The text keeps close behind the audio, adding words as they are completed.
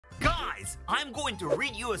guys, I'm going to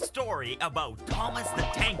read you a story about Thomas the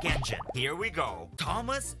Tank Engine. Here we go.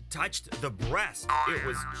 Thomas touched the breast. It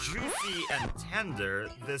was juicy and tender.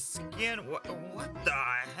 The skin, what the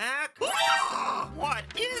heck? What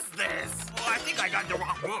is this? Oh, I think I got the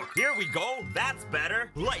wrong book. Here we go. That's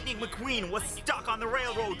better. Lightning McQueen was stuck on the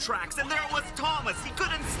railroad tracks, and there was Thomas. He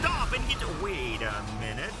couldn't stop, and wait a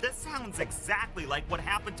minute. This sounds exactly like what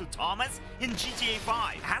happened to Thomas in GTA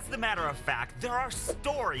 5. As a matter of fact, there are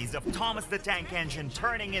stories of Thomas the Tank Engine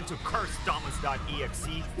turning into CURSED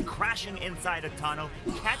Thomas.exe, crashing inside a tunnel,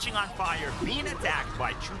 catching on fire, being attacked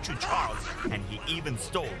by Choo Choo Charles, and he even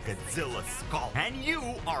stole Godzilla's skull. And you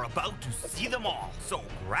are about to see them all. So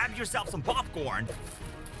grab yourself some popcorn.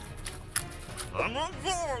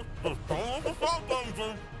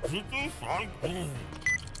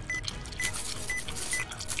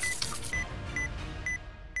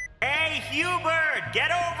 Hey, Hubert,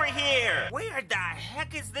 get over here! Where the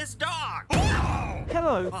heck is this dog? Oh!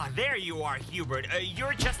 Hello. Ah, there you are, Hubert.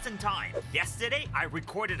 You're just in time. Yesterday, I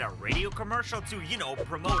recorded a radio commercial to,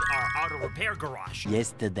 promote our auto repair garage.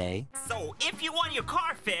 Yesterday? So, if you want your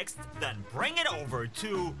car fixed, then bring it over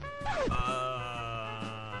to,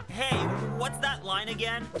 Hey, what's that line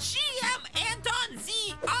again?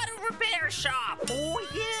 GMAntonZ Auto Repair Shop! Oh,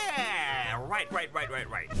 yeah! Right.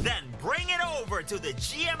 Then bring it over to the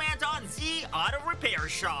GMAntonZ Auto Repair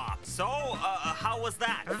Shop. So, how was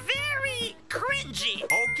that? Very cringy.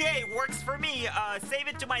 Okay, works for me. Save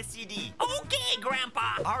it to my CD. Okay,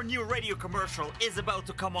 Grandpa! Our new radio commercial is about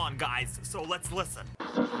to come on, guys, so let's listen.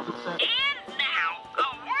 And now,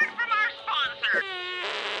 a word from our sponsor.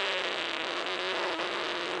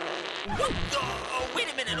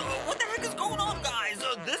 Wait a minute. What the heck is going on, guys?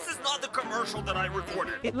 This is not the commercial that I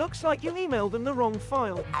recorded. It looks like you emailed them the wrong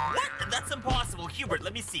file. What? That's impossible. Hubert,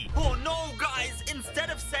 let me see. Oh, no, guys. Instead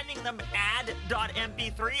of sending them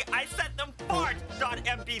ad.mp3, I sent them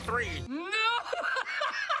fart.mp3. No!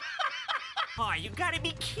 Oh, you gotta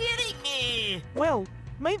be kidding me. Well,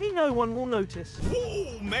 maybe no one will notice.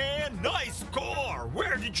 Oh, man, nice car.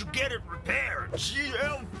 Where did you get it repaired?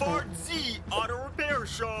 GMAntonZ Auto Repair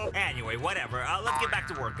Shop. Anyway, whatever. Let's get back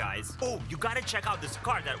to work, guys. Oh, you gotta check out this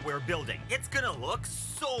car that we're building. It's gonna look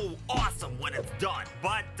so awesome when it's done.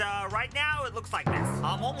 But right now, it looks like this.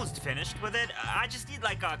 I'm almost finished with it. I just need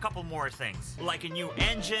like a couple more things. Like a new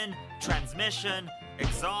engine, transmission,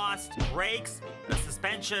 exhaust, brakes,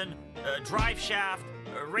 suspension, drive shaft,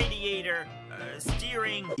 radiator,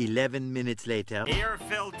 steering, 11 minutes later, air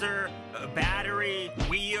filter, battery,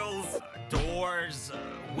 wheels, doors,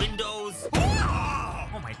 windows.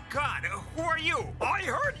 Oh my God, who are you? I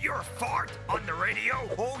heard your fart on the radio.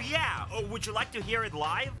 Oh yeah, would you like to hear it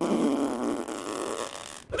live?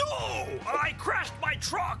 No! I crashed my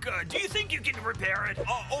truck! Do you think you can repair it?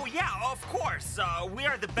 Oh yeah, of course. We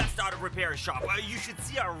are the best auto repair shop. You should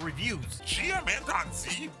see our reviews.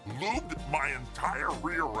 GMAntonZ lubed my entire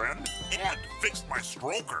rear end and fixed my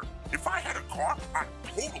stroker. If I had a car, I'd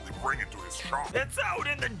totally bring it to his shop. It's out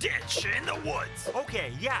in the ditch, in the woods.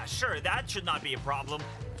 Okay, yeah, sure, that should not be a problem.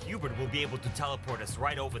 Hubert will be able to teleport us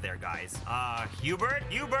right over there, guys. Hubert?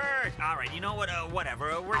 All right, you know what,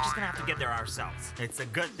 whatever. We're just gonna have to get there ourselves. It's a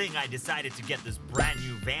good thing I decided to get this brand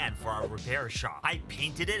new van for our repair shop. I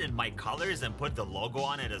painted it in my colors and put the logo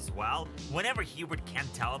on it as well. Whenever Hubert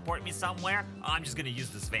can't teleport me somewhere, I'm just gonna use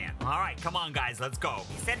this van. All right, come on, guys, let's go.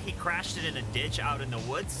 He said he crashed it in a ditch out in the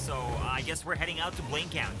woods, so I guess we're heading out to Blaine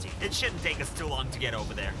County. It shouldn't take us too long to get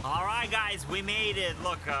over there. All right, guys, we made it.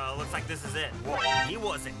 Look, looks like this is it. Whoa, he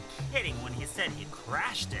wasn't kidding when he said he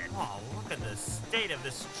crashed it. Oh, look at the state of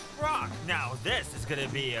this truck. Now, this is gonna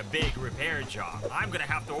be a big repair job. I'm gonna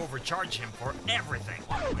have to overcharge him for everything.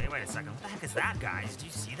 Wait a second. What the heck is that, guys? Do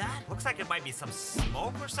you see that? Looks like it might be some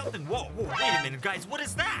smoke or something. Whoa, wait a minute, guys. What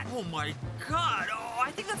is that? Oh my God. Oh,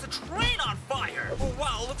 I think that's a train on fire. Oh,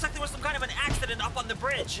 wow. Looks like there was some kind of an accident up on the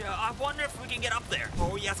bridge. I wonder if we can get up there.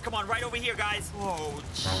 Oh, yes. Come on. Right over here, guys. Whoa,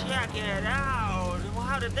 check it out. Well,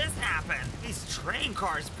 how did this happen? These train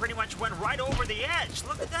cars pretty much went right over the edge.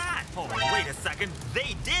 Look at that. Oh, wait a second.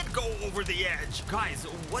 They did go over the edge. Guys,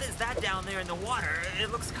 what is that down there in the water?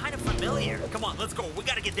 It looks kind of familiar. Come on, let's go. We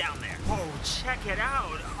gotta get down there. Oh, check it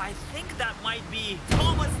out. I think that might be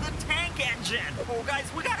Thomas the Tank Engine. Oh, guys,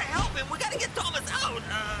 we gotta help him. We gotta get Thomas out.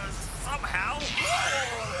 Somehow.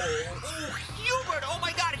 Oh, Hubert. Oh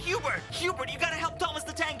my God, Hubert. Hubert, you gotta help Thomas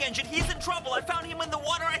the Tank Engine. He's in trouble. I found him in the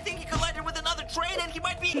water. I think he collided with another train and he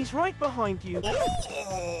might be... He's right behind you.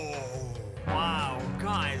 Oh. Wow,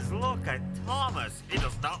 guys, look at Thomas. He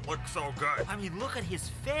does not look so good. I mean, look at his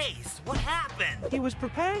face. What happened? He was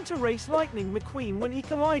preparing to race Lightning McQueen when he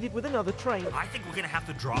collided with another train. I think we're gonna have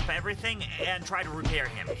to drop everything and try to repair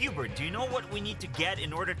him. Hubert, do you know what we need to get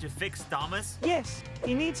in order to fix Thomas? Yes,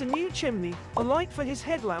 he needs a new chimney, a light for his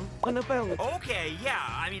headlamp, and a bell. Okay, yeah,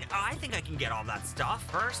 I mean, I think I can get all that stuff.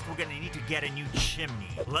 First, we're gonna need to get a new chimney.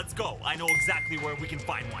 Let's go. I know exactly where we can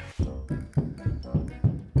find one.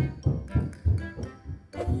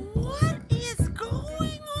 What is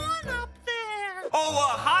going on up there?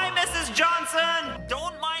 Oh, hi, Mrs. Johnson.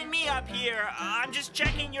 Don't mind me up here. I'm just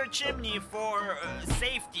checking your chimney for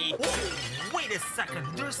safety. Oh, wait a second.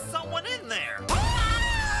 There's someone in there.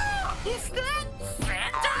 Ah! Is that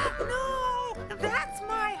Santa? No, that's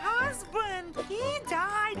my husband. He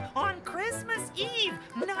died on Christmas Eve,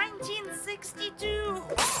 1962.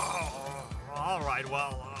 Oh, all right,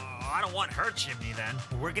 well, I don't want her chimney then.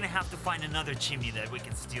 We're gonna have to find another chimney that we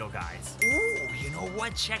can steal, guys. Ooh, you know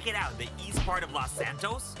what? Check it out. The east part of Los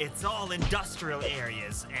Santos, it's all industrial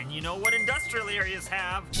areas. And you know what industrial areas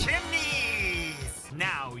have? Chimneys!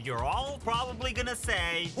 Now, you're all probably gonna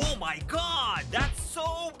say, oh my god, that's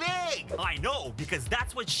so big! I know, because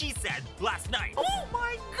that's what she said last night. Oh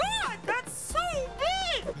my god, that's so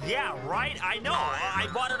big! Yeah, right, I know. I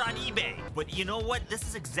bought it on eBay. But you know what? This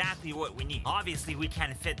is exactly what we need. Obviously, we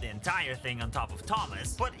can't fit the entire thing on top of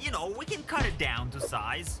Thomas, but you know, we can cut it down to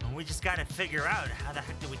size. And we just gotta figure out how the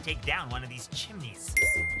heck do we take down one of these chimneys.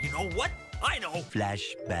 You know what? I know!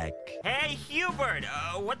 Flashback. Hey, Hubert!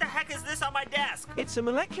 What the heck is this on my desk? It's a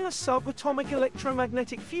molecular subatomic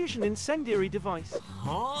electromagnetic fusion incendiary device.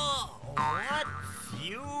 Huh? What?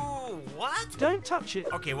 What? Don't touch it.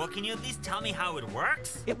 Okay, well, can you at least tell me how it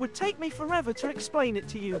works? It would take me forever to explain it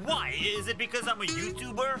to you. Why? Is it because I'm a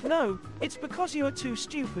YouTuber? No, it's because you are too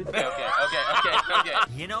stupid. Okay.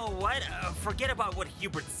 You know what? Forget about what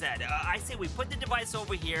Hubert said. I say we put the device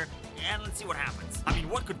over here, and let's see what happens. I mean,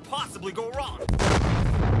 what could possibly go wrong?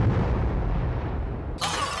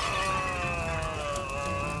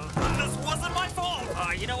 This wasn't my fault!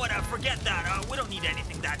 You know what? Forget that. We don't need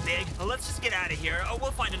anything that big. Let's just get out of here.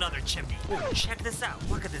 We'll find another chimney. Oh, check this out.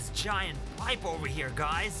 Look at this giant pipe over here,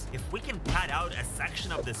 guys. If we can cut out a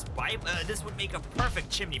section of this pipe, this would make a perfect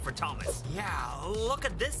chimney for Thomas. Yeah, look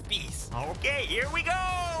at this piece. Okay, here we go!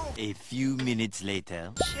 A few minutes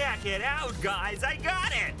later. Check it out, guys. I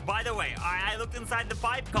got it! By the way, I looked inside the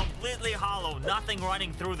pipe, completely hollow. Nothing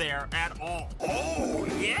running through there at all. Oh,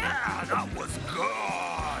 yeah, that was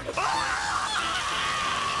good.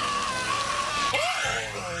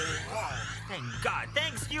 Thank God.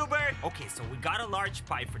 Thanks, Hubert. Okay, so we got a large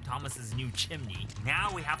pipe for Thomas's new chimney.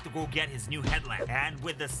 Now we have to go get his new headlamp. And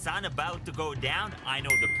with the sun about to go down, I know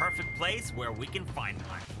the perfect place where we can find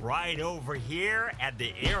one. Right over here at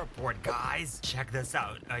the airport, guys. Check this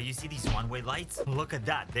out. You see these one-way lights? Look at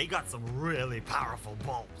that. They got some really powerful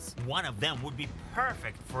bulbs. One of them would be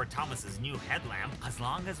perfect for Thomas's new headlamp. As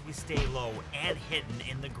long as we stay low and hidden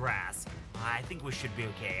in the grass, I think we should be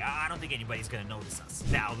okay. I don't think anybody's gonna notice us.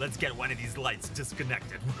 Now, let's get one of these lights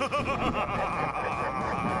disconnected.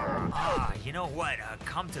 You know what?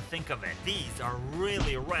 Come to think of it, these are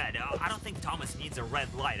really red. I don't think Thomas needs a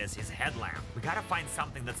red light as his headlamp. We gotta find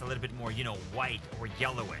something that's a little bit more, you know, white or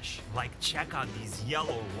yellowish. Like, check out these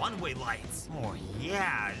yellow one-way lights. Oh,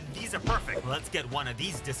 yeah, these are perfect. Let's get one of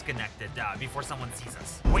these disconnected before someone sees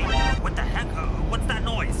us. Wait, what the heck? What's that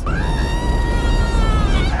noise?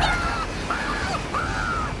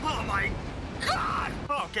 Oh my God!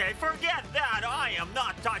 Okay, forget that. I am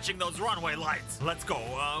not touching those runway lights. Let's go.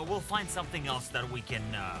 We'll find something else that we can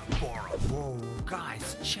borrow. Whoa,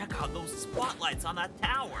 guys, check out those spotlights on that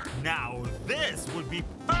tower. Now, this would be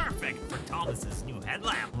perfect for Thomas's new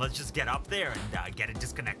headlamp. Let's just get up there and get it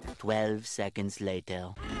disconnected. 12 seconds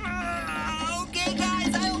later. Okay,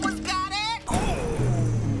 guys, I almost got it.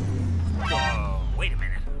 Wait a minute.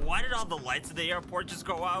 Why did all the lights at the airport just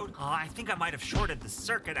go out? I think I might have shorted the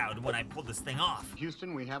circuit out when I pulled this thing off.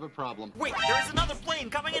 Houston, we have a problem. Wait, there's another plane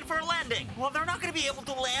coming in for a landing. Well, they're not going to be able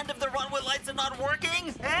to land if the runway lights are not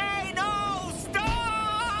working. Hey, no!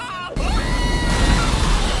 Stop!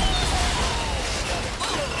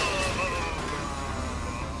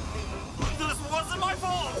 This wasn't my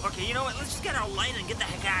fault. Okay, you know what? Let's just get our light and get the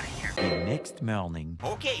heck out of here. Next morning.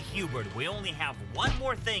 Okay, Hubert, we only have one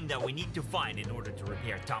more thing that we need to find in order to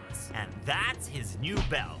repair Thomas. And that's his new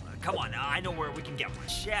bell. Come on, I know where we can get one.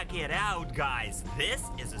 Check it out, guys. This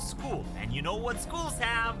is a school. And you know what schools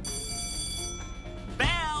have?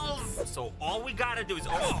 Bells! So all we gotta do is...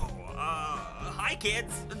 hi,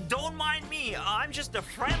 kids. Don't mind me. I'm just a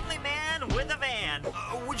friendly man with a van.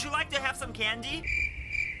 Would you like to have some candy?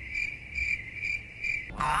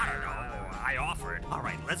 I don't know. I offered. All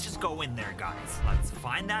right, let's just go in there, guys. Let's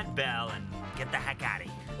find that bell and get the heck out of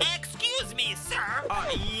here. Excuse me, sir.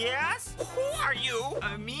 Yes? Who are you?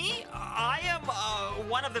 Me? I am,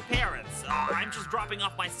 one of the parents. I'm just dropping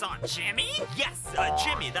off my son. Jimmy? Yes,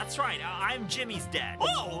 Jimmy, that's right. I'm Jimmy's dad.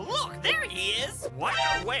 Oh, look, there he is. What?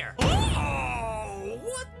 Where? Oh,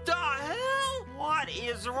 what the hell? What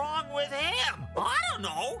is wrong with him? I don't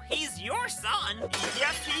know. He's your son.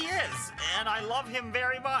 Yes, he is. And I love him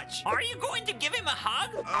very much. Are you going to give him a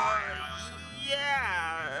hug?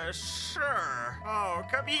 Yeah, sure. Oh,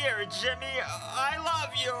 come here, Jimmy. I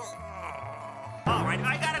love you. All right,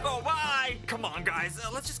 I gotta go. Bye. Come on, guys.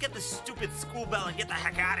 Let's just get this stupid school bell and get the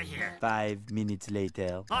heck out of here. 5 minutes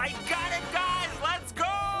later. I got it, guys. Let's go.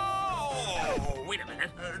 Wait a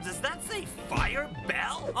minute. Does that say fire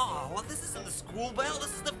bell? Oh, well, this isn't the school bell.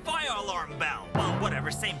 This is the fire alarm bell. Well, whatever.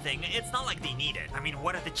 Same thing. It's not like they need it. I mean,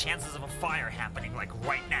 what are the chances of a fire happening, like,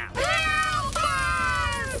 right now? Help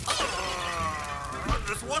us!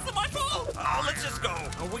 This wasn't my fault. Let's just go.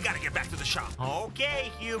 We gotta get back to the shop.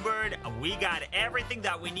 Okay, Hubert. We got everything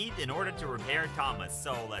that we need in order to repair Thomas.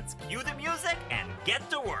 So let's cue the music and get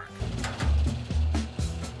to work.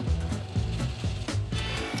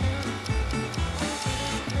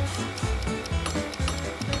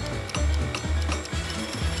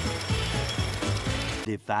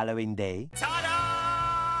 The following day.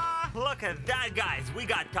 Ta-da! Look at that, guys. We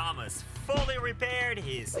got Thomas fully repaired.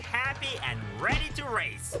 He's happy and ready to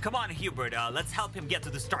race. Come on, Hubert. Let's help him get to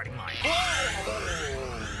the starting line.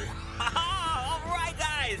 All right,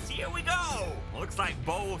 guys. Here we go. Looks like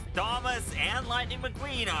both Thomas and Lightning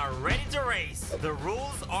McQueen are ready to race. The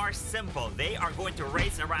rules are simple. They are going to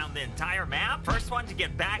race around the entire map. First one to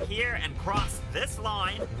get back here and cross this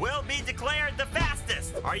line will be declared the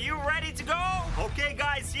fastest. Are you ready to go? Okay,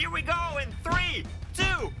 guys, here we go in 3, 2,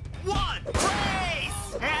 1,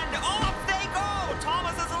 race! And off they go!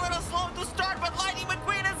 Thomas is a little slow to start, but Lightning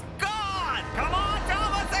McQueen is gone! Come on,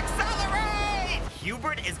 Thomas, accelerate!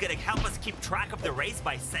 Hubert is gonna help us keep track of the race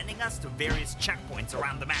by sending us to various checkpoints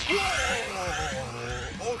around the map.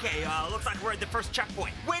 Whoa! Okay, looks like we're at the first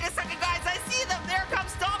checkpoint. Wait a second, guys, I see them! There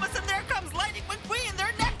comes Thomas and there comes Lightning McQueen!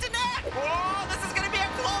 They're neck to neck! Whoa, this is gonna be a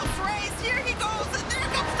close race! Here he goes, and there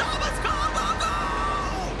comes Thomas! Go, go, go!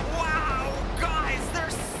 Wow, guys,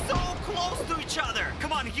 they're so close to each other!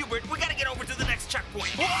 Come on, Hubert, we gotta get over to the next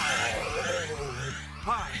checkpoint.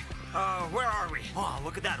 Hi. Where are we? Oh,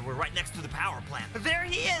 look at that. We're right next to the power plant. There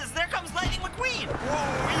he is. There comes Lightning McQueen.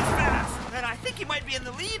 Whoa, he's fast. And I think he might be in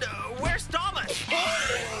the lead. Where's Thomas?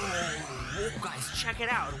 Whoa, guys, check it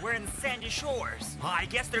out. We're in Sandy Shores. I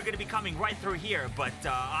guess they're going to be coming right through here, but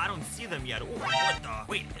I don't see them yet. What the?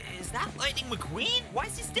 Wait, is that Lightning McQueen? Why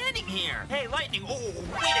is he standing here? Hey, Lightning. Oh,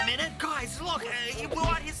 wait a minute. Guys, look. He blew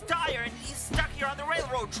out his tire, and he's stuck here on the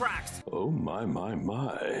railroad tracks. Oh, my.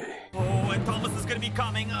 Oh, and Thomas is going to be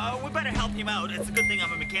coming. We better help him out. It's a good thing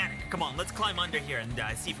I'm a mechanic. Come on, let's climb under here and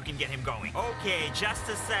see if we can get him going. Okay, just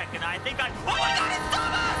a second. I think I... Oh my God, it's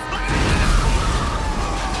Thomas!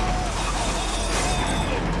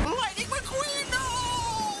 Lightning McQueen, no!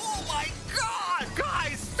 Oh my God!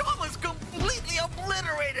 Guys, Thomas completely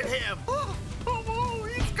obliterated him! Oh,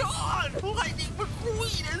 he's gone! Lightning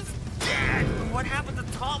McQueen is dead! What happened to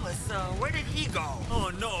Thomas? Where did he go?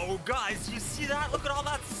 Oh no, guys, you see that? Look at all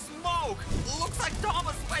that smoke! Looks like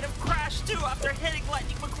Thomas might have crashed too after hitting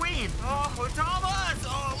Lightning McQueen. Oh, Thomas!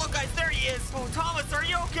 Oh, look, guys, there he is. Oh, Thomas, are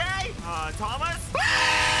you okay? Thomas?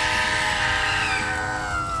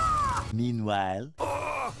 Meanwhile.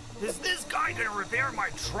 Oh, is this guy gonna repair my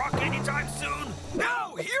truck anytime soon?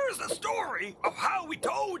 Now, here's the story of how we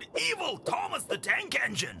towed evil Thomas the Tank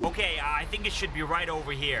Engine. Okay, I think it should be right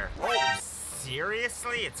over here. Oh,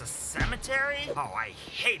 seriously? It's a cemetery? Oh, I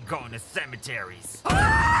hate going to cemeteries.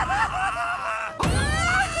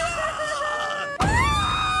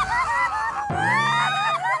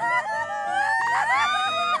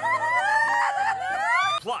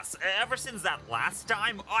 Plus, ever since that last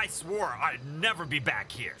time, I swore I'd never be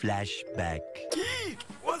back here. Flashback. He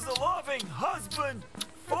was a loving husband,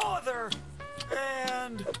 father,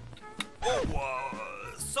 and...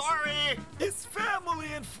 sorry. His family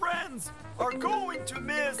and friends are going to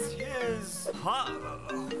miss his... Huh?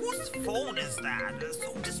 Whose phone is that?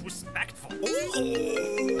 So disrespectful. Oh!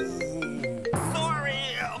 Sorry,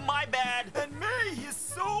 my bad. And may his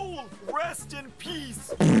soul rest in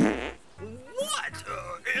peace. What?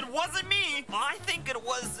 It wasn't me. I think it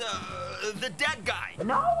was, the dead guy.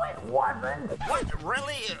 No, it wasn't. What?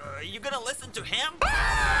 Really? You gonna listen to him?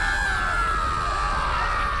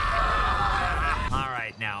 All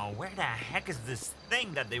right, now, where the heck is this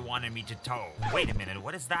thing that they wanted me to tow? Wait a minute,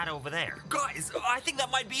 what is that over there? Guys, I think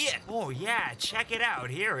that might be it. Oh, yeah, check it out.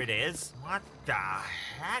 Here it is. What the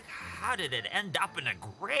heck? How did it end up in a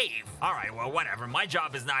grave? All right, well, whatever. My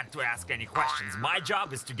job is not to ask any questions. My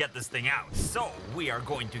job is to get this thing out. So, we are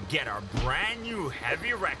going to get our brand new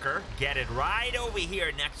heavy wrecker, get it right over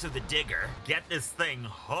here next to the digger, get this thing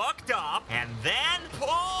hooked up, and then pull!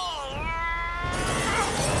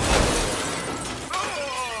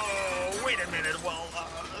 Oh, wait a minute. Well,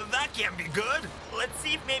 that can't be good. Let's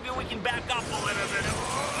see if maybe we can back up a little bit.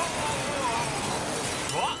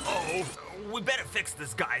 Uh-oh. We better fix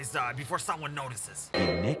this, guys, before someone notices. The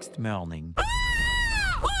next morning. Oh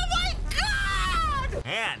my God!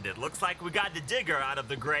 And it looks like we got the digger out of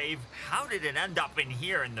the grave. How did it end up in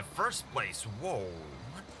here in the first place? Whoa.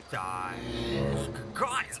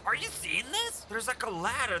 Guys, are you seeing this? There's like a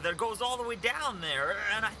ladder that goes all the way down there,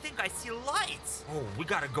 and I think I see lights. Oh, we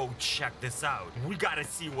gotta go check this out. We gotta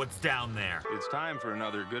see what's down there. It's time for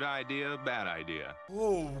another good idea, bad idea.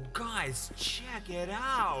 Oh, guys, check it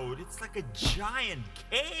out. It's like a giant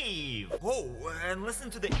cave. Oh, and listen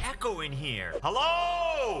to the echo in here.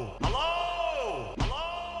 Hello? Hello?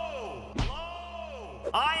 Hello?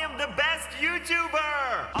 Hello? I am the best YouTuber.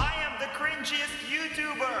 I am the cringiest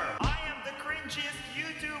YouTuber. I am the cringiest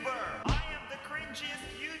YouTuber. I am the cringiest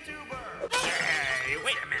YouTuber. Hey,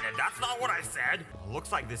 wait a minute. That's not what I said.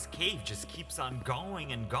 Looks like this cave just keeps on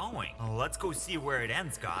going and going. Let's go see where it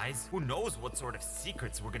ends, guys. Who knows what sort of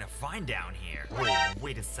secrets we're gonna find down here. Oh,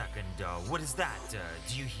 wait a second. What is that?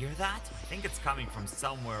 Do you hear that? I think it's coming from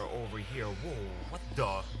somewhere over here. Whoa, what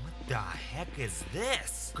the heck is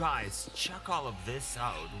this? Guys, check all of this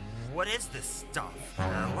out. What is this stuff?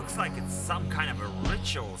 Looks like it's some kind of a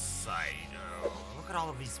ritual site. Look at all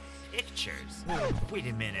of these pictures. Oh, wait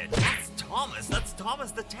a minute. That's Thomas. That's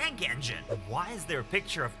Thomas the tank engine. Why is there a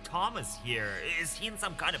picture of Thomas here? Is he in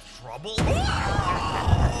some kind of trouble? Who is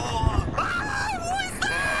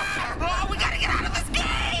that? Oh, we gotta get out of this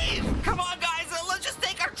cave! Come on, guys. Let's just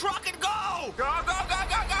take our truck and go! Go, go, go,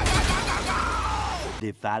 go, go, go, go, go, go!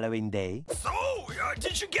 The following day. So,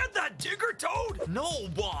 did you get that digger towed? No,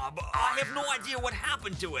 Bob. I have no idea what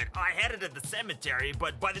happened to it. I had it at the cemetery,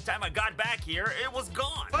 but by the time I got back here, it was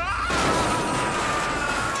gone.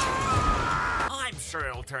 I'm sure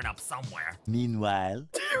it'll turn up somewhere. Meanwhile.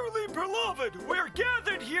 Dearly beloved, we're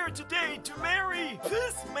gathered here today to marry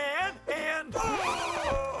this man and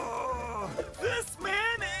this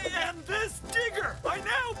man and this digger. I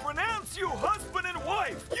now pronounce you husband and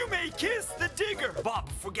wife. You may kiss the digger. Bob,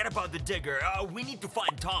 forget about the digger. We need to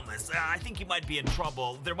find Thomas. I think he might be in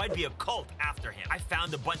trouble. There might be a cult after him. I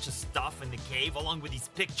found a bunch of stuff in the cave along with these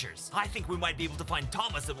pictures. I think we might be able to find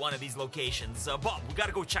Thomas at one of these locations. Bob, we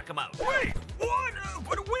gotta go check him out. Wait, what?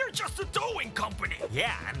 But we're just a towing company.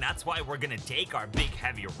 Yeah, and that's why we're gonna take our big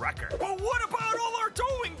heavy wrecker. But what about all our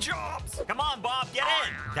towing jobs? Come on, Bob, get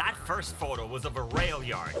in! That first photo was of a rail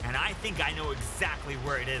yard, and I think I know exactly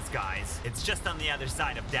where it is, guys. It's just on the other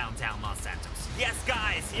side of downtown Los Santos. Yes,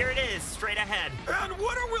 guys, here it is, straight ahead. And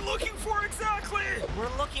what are we looking for exactly? We're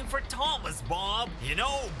looking for Thomas, Bob. You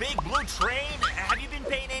know, big blue train? Have you been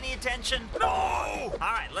paying any attention? No! All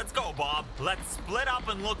right, let's go, Bob. Let's split up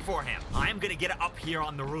and look for him. I'm gonna get up here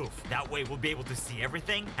on the roof. That way we'll be able to see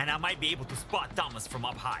everything, and I might be able to spot Thomas from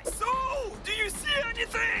up high. So, do you see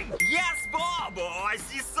anything? Yes, Bob! Oh, I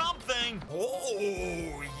see something!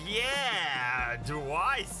 Oh, yeah! Do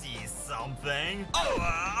I see something? Oh,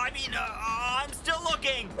 I'm still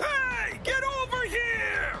looking! Hey, get over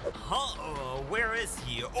here! Huh? Where is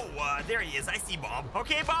he? Oh, there he is. I see Bob.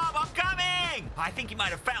 Okay, Bob, I'm coming! I think he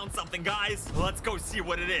might have found something, guys. Let's go see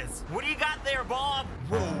what it is. What do you got there, Bob?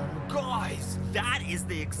 Whoa, guys! That is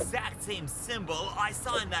the exact same symbol I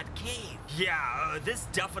saw in that cave. Yeah, this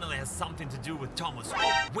definitely has something to do with Thomas.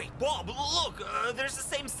 Oh, wait, Bob, look! There's the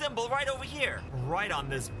same symbol right over here. Right on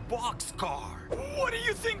this boxcar. What do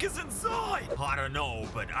you think is inside? I don't know,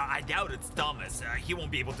 but I doubt it's Thomas. He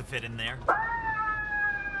won't be able to fit in there.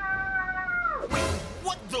 Wait,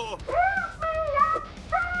 what the?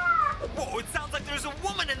 Whoa, it sounds like there's a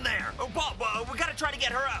woman in there. Oh, Bob, we gotta try to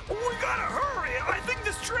get her out. We gotta hurry. I think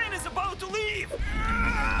this train is about to leave.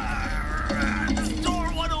 This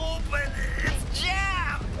door won't open. It's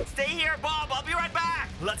jammed. Stay here, Bob. I'll be right back.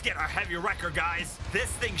 Let's get our heavy wrecker, guys.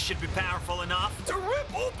 This thing should be powerful enough To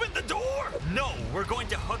rip open the door? No, we're going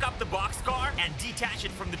to hook up the boxcar and detach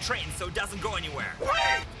it from the train so it doesn't go anywhere.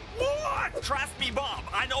 Wait, what? Trust me, Bob.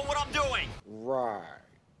 I know what I'm doing. Right.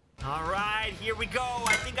 All right, here we go.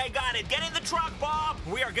 I think I got it. Get in the truck, Bob.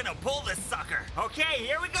 We are gonna pull this sucker. Okay,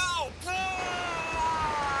 here we go.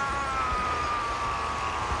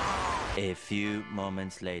 A few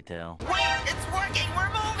moments later. Wait, it's working!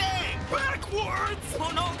 We're moving! Backwards!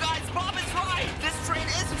 Oh no, guys, Bob is right! This train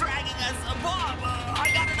is dragging us! Bob,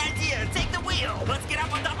 I got an idea! Take the wheel! Let's get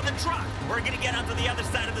up on top of the truck! We're gonna get onto the other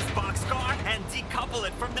side of this boxcar and decouple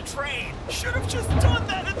it from the train! Should have just done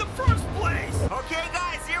that in the first place! Okay,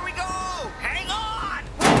 guys, here we go! Hang on!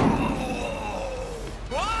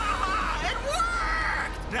 Whoa! It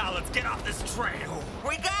worked! Now let's get off this train!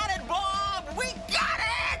 We got it, Bob! We got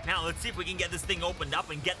it! Now let's see if we can get this thing opened up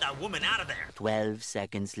and get that woman out of there. 12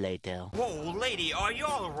 seconds later. Whoa, lady, are you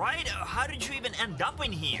all right? How did you even end up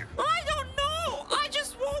in here? I don't know. I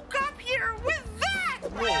just woke up here with that.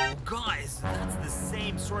 Whoa, guys, that's the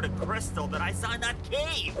same sort of crystal that I saw in that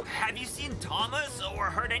cave. Have you seen Thomas or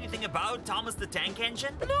heard anything about Thomas the Tank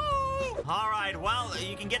Engine? No. All right, well,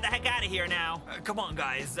 you can get the heck out of here now. Come on,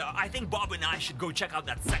 guys. I think Bob and I should go check out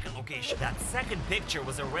that second location. That second picture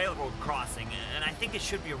was a railroad crossing, and I think it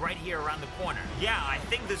should be right here around the corner. Yeah, I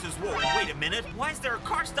think this is... Whoa, wait a minute. Why is there a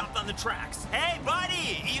car stopped on the tracks? Hey,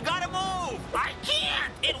 buddy, you gotta move. I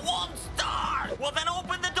can't. It won't start. Well, then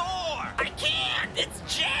open the door. I can't. It's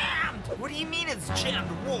jammed. What do you mean it's jammed?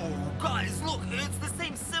 Whoa, guys, look, it's the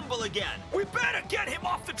same symbol again. We better get him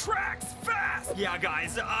off the tracks, fast! Yeah,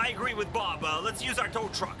 guys, I agree with Bob. Let's use our tow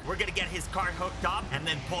truck. We're gonna get his car hooked up and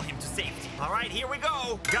then pull him to safety. All right, here we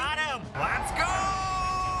go. Got him. Let's go!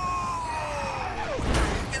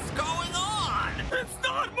 What is going on? It's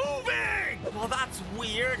not moving! Well, that's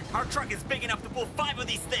weird. Our truck is big enough to pull 5 of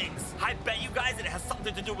these things. I bet you guys it has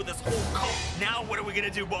something to do with this whole cult. Now, what are we gonna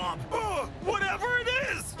do, Bob? Whatever it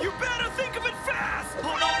is, you better think of it fast!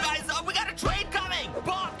 Oh no, guys, we got a train coming!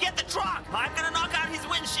 Bob, get the truck! I'm gonna knock out his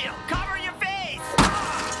windshield! Cover your face!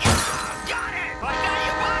 Got it! I got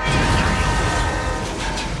you, buddy!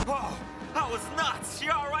 I got you! Oh, that was nuts!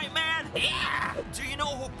 You alright, man? Yeah. Do you know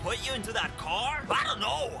who put you into that car? I don't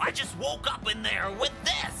know. I just woke up in there with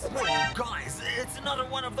this. Whoa, guys, it's another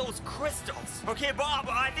one of those crystals. Okay, Bob,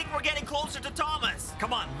 I think we're getting closer to Thomas.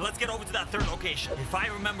 Come on, let's get over to that third location. If I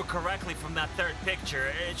remember correctly from that third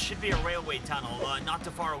picture, it should be a railway tunnel, not too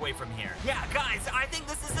far away from here. Yeah, guys, I think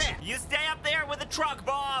this is it. You stay up there with the truck,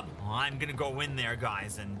 Bob. Well, I'm gonna go in there,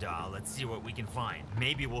 guys, and let's see what we can find.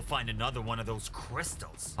 Maybe we'll find another one of those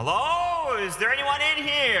crystals. Hello? Is there anyone in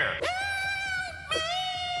here?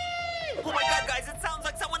 Oh my god, guys, it sounds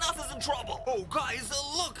like someone else is in trouble. Oh, guys,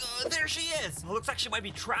 look, there she is. Looks like she might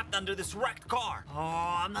be trapped under this wrecked car.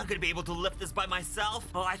 Oh, I'm not gonna be able to lift this by myself.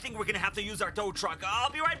 Oh, I think we're gonna have to use our tow truck.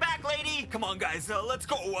 I'll be right back, lady. Come on, guys, let's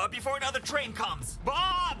go before another train comes.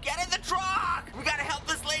 Bob, get in the truck. We gotta help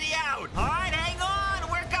this lady out. All right, hang on,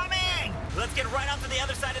 we're coming. Let's get right onto the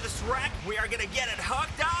other side of this wreck. We are gonna get it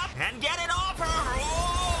hooked up and get it off her.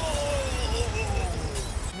 Oh!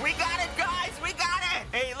 We got it, guys, we got it.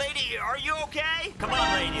 Hey, lady, are you okay? Come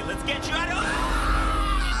on, lady, let's get you out of...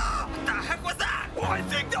 What the heck was that? Oh, I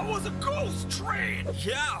think that was a ghost train!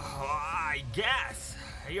 Yeah, I guess.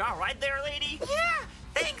 Are you all right there, lady? Yeah.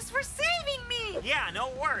 Thanks for saving me. Yeah, no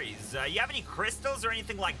worries. You have any crystals or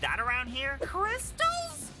anything like that around here?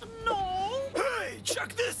 Crystals? No. Hey,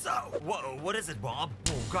 check this out! Whoa, what is it, Bob?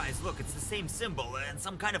 Oh, guys, look, it's the same symbol and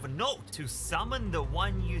some kind of a note. To summon the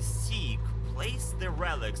one you seek, place the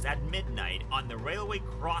relics at midnight on the railway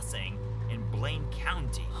crossing in Blaine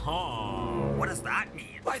County. Huh, what does that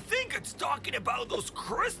mean? I think it's talking about those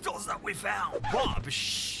crystals that we found! Bob,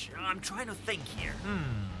 shh, I'm trying to think here.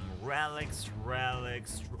 Relics.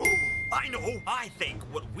 Oh, I know! I think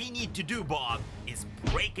what we need to do, Bob, is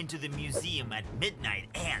break into the museum at midnight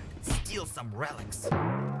and steal some relics.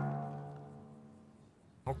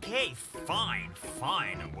 Okay, fine.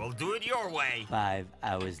 We'll do it your way. 5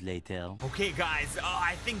 hours later. Okay, guys,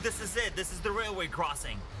 I think this is it. This is the railway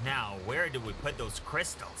crossing. Now, where do we put those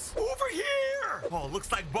crystals? Over here! Oh,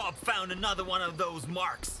 looks like Bob found another one of those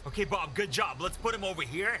marks. Okay, Bob, good job. Let's put him over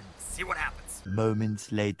here and see what happens.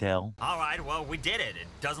 Moments later. All right, well, we did it. It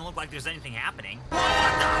doesn't look like there's anything happening. What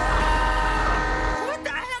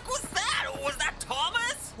the heck was that? Was that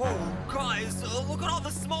Thomas? Oh, guys, look at all the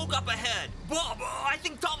smoke up ahead. Bob, I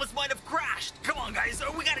think Thomas might have crashed. Come on, guys,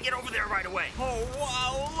 we gotta get over there right away. Oh,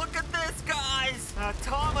 wow, look at this, guys.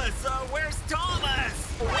 Thomas, where's Thomas?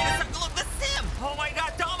 Oh, wait a second, look, that's him. Oh my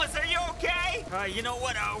god, Thomas, are you okay? You know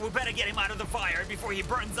what, we better get him out of the fire before he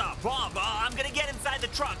burns up. Bob, I'm gonna get inside the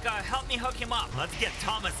truck. Help me hook him up. Let's get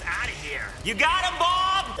Thomas out of here. You got him,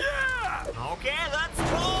 Bob? Yeah! Okay, let's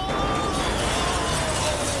go.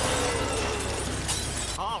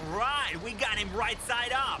 All right, we got him right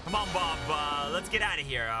side up. Come on, Bob, let's get out of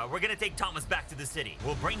here. We're gonna take Thomas back to the city.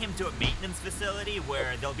 We'll bring him to a maintenance facility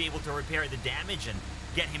where they'll be able to repair the damage and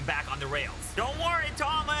get him back on the rails. Don't worry,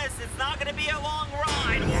 Thomas, it's not gonna be a long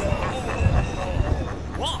ride.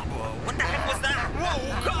 Bob, what the heck was that? Whoa,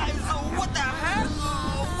 guys, what the heck?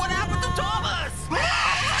 What happened to Thomas? What is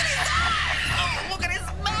that? Oh, look at his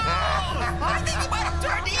mouth! I think he might have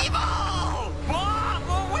turned evil! Bob,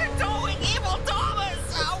 we're towing evil Thomas!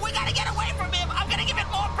 We gotta get away from him! I'm gonna give it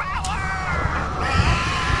more power!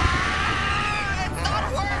 It's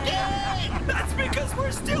not working! That's because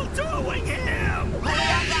we're still towing him! Oh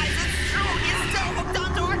yeah, guys, it's true! He's still hooked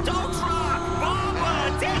onto our tow truck!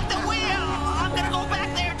 Bob, take the wheel! I'm gonna go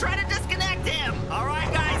back there and try to disconnect him!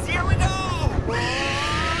 Alright, guys, here we go!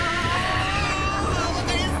 Look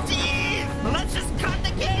at his teeth! Let's just cut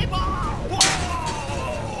the cable!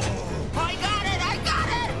 I got it!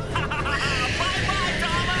 Bye-bye,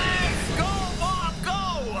 Thomas! Go, Bob,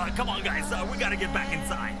 go! Come on, guys, we gotta get back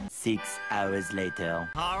inside. 6 hours later.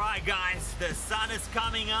 All right, guys, the sun is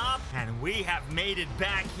coming up, and we have made it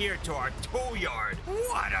back here to our tow yard.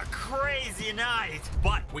 What a crazy night!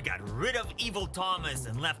 But we got rid of Evil Thomas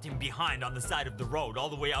and left him behind on the side of the road all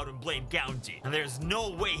the way out in Blame County. And there's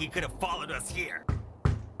no way he could have followed us here.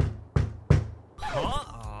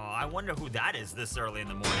 Huh? I wonder who that is this early in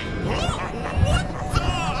the morning. What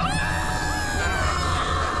the?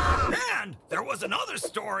 And there was another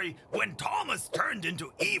story when Thomas turned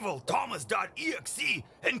into evil Thomas.exe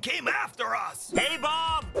and came after us. Hey,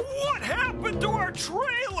 Bob! What happened to our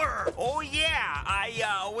trailer? Oh, yeah,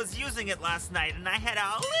 I was using it last night and I had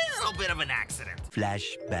a little bit of an accident.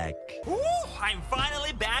 Flashback. Ooh, I'm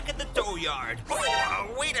finally back at the tow yard.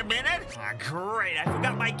 Oh, wait a minute. Great, I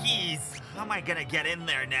forgot my keys. How am I gonna get in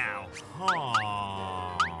there now?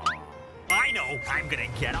 Oh. I know. I'm gonna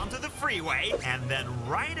get onto the freeway, and then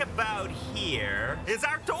right about here is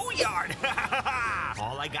our tow yard.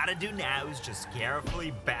 All I gotta do now is just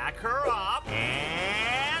carefully back her up,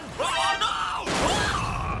 and... Oh,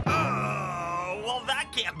 no! Well,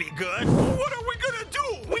 that can't be good. What are we gonna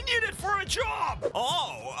do? We need it for a job.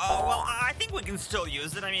 Oh, well, I think we can still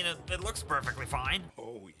use it. I mean, it looks perfectly fine.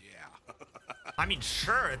 Oh, yeah. I mean,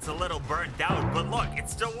 sure, it's a little burnt out, but look, it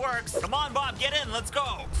still works. Come on, Bob, get in, let's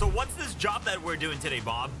go. So what's this job that we're doing today,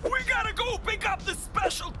 Bob? We gotta go pick up the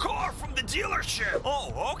special car from the dealership.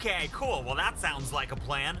 Oh, okay, cool. Well, that sounds like a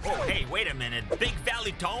plan. Oh, hey, wait a minute. Big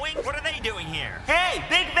Valley Towing? What are they doing here? Hey,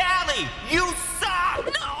 Big Valley, you suck!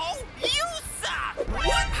 No, you suck!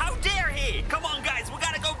 What? How dare he? Come on, guys, we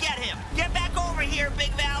gotta go get him. Get back over here,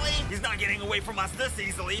 Big Valley. He's not getting away from us this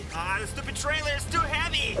easily. The stupid trailer is too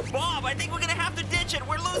heavy. Bob, I think we're gonna have to ditch it.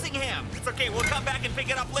 We're losing him. It's okay, we'll come back and pick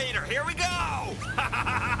it up later. Here we go.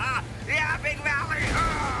 Yeah, Big Valley.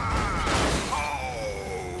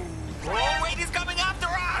 Oh, wait, he's coming after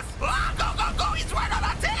us. Oh, go, he's right on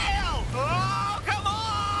our tail. Oh, come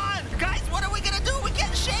on. Guys, what are we gonna do? We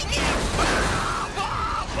can't shake him.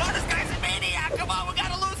 Oh, this guy's a maniac. Come on, we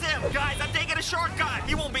gotta lose him. Guys, I'm taking a shortcut.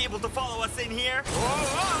 He won't be able to follow us in here.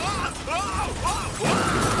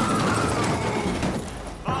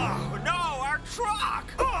 Oh, no, our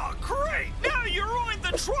truck. Oh, great. Now you ruined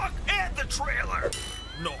the truck and the trailer.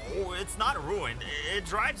 No, it's not ruined. It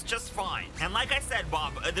drives just fine. And like I said,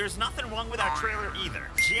 Bob, there's nothing wrong with our trailer either.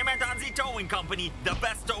 GMAntonZ Towing Company, the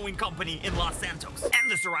best towing company in Los Santos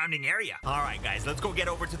and the surrounding area. All right, guys, let's go get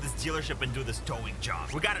over to this dealership and do this towing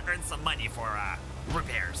job. We gotta earn some money for,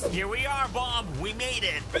 repairs. Here we are, Bob. We made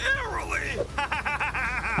it. Barely.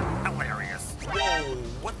 Hilarious. Whoa,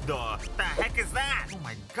 what the heck is that? Oh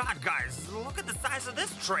my God, guys, look at the size of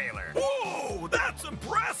this trailer. Whoa, that's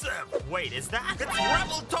impressive. Wait, is that? It's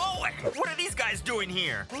Rebel Towing! What are these guys doing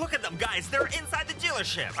here? Look at them, guys. They're inside the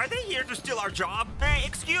dealership. Are they here to steal our job? Hey,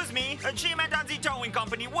 excuse me. GMAntonZ Towing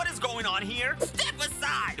Company, what is going on here? Step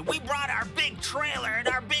aside. We brought our big trailer and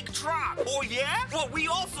our big truck. Oh, yeah? Well, we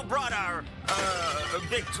also brought our,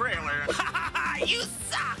 big trailer. You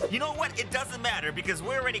suck! You know what? It doesn't matter because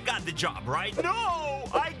we already got the job, right? No,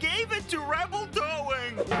 I gave it to Rebel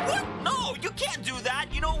Towing. What? No, you can't do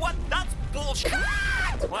that. You know what? That's bullshit.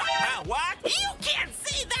 What? What? You can't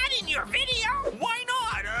say that in your video. Why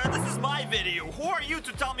not? This is my video. Who are you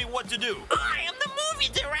to tell me what to do? I am the movie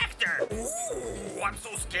director. Ooh, I'm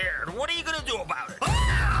so scared. What are you gonna do about it?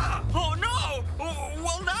 Ah! Oh no!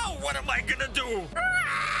 Well, now what am I gonna do?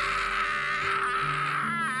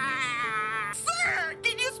 Sir,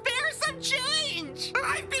 can you spare some change?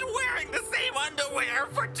 I've been wearing the same underwear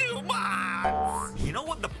for 2 months. You know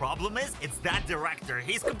what the problem problem is, it's that director.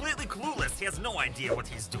 He's completely clueless. He has no idea what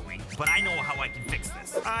he's doing. But I know how I can fix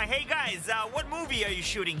this. Hey guys, what movie are you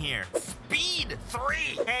shooting here? Speed 3.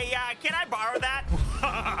 Hey, can I borrow that?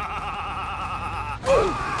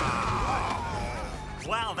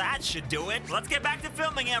 Well, that should do it. Let's get back to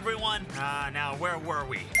filming, everyone. Now, where were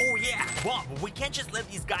we? Oh, yeah. Bob, we can't just let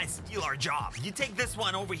these guys steal our job. You take this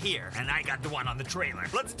one over here, and I got the one on the trailer.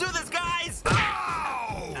 Let's do this, guys.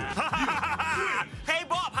 Oh! Hey,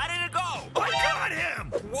 Bob, how did it go? I got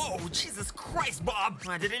him! Whoa, Jesus Christ, Bob.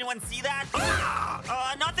 Did anyone see that?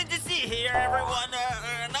 Nothing to see here, everyone.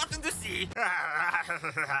 Nothing to see.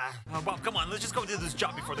 Bob, come on, let's just go do this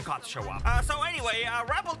job before the cops show up. So anyway,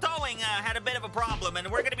 Rebel Towing had a bit of a problem, and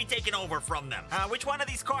we're gonna be taking over from them. Which one of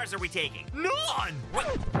these cars are we taking? None!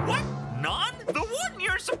 What? None? The one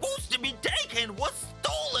you're supposed to be taking was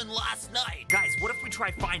stolen last night. Guys, what if we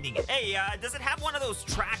try finding it? Hey, does it have one of those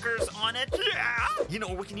trackers on it? Yeah! You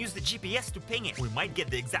know, we can use the GPS to ping it. We might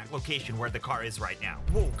get the exact location where the car is right now.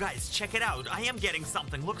 Whoa, guys, check it out. I am getting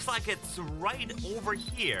something. Looks like it's right over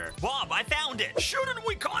here. Bob, I found it. Shouldn't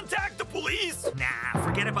we contact the police? Nah,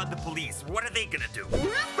 forget about the police. What are they gonna do?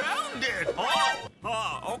 We found it!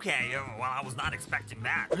 Oh, okay. Well, I was not expecting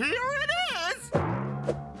that. Here it is!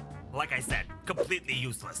 Like I said, completely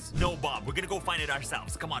useless. No, Bob, we're gonna go find it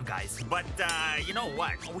ourselves. Come on, guys. But, you know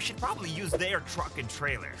what? We should probably use their truck and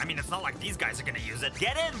trailer. I mean, it's not like these guys are gonna use it.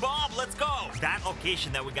 Get in, Bob, let's go! That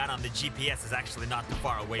location that we got on the GPS is actually not too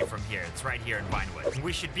far away from here. It's right here in Vinewood.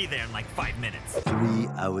 We should be there in like 5 minutes. 3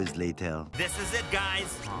 hours later. This is it,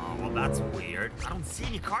 guys. Oh, well, that's weird. I don't see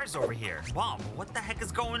any cars over here. Bob, what the heck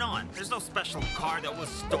is going on? There's no special car that was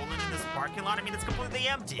stolen in this parking lot. I mean, it's completely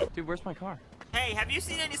empty. Dude, where's my car? Hey, have you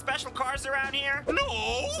seen any special cars around here?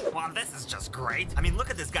 No! Well, this is just great. I mean, look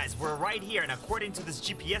at this, guys. We're right here, and according to this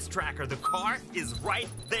GPS tracker, the car is right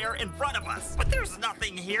there in front of us. But there's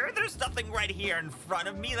nothing here. There's nothing right here in front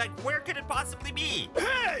of me. Like, where could it possibly be?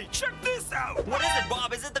 Hey, check this out! What is it,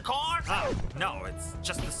 Bob? Is it the car? Oh, no, it's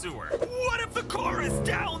just the sewer. What if the car is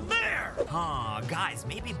down there? Guys,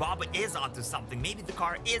 maybe Bob is onto something. Maybe the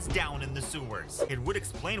car is down in the sewers. It would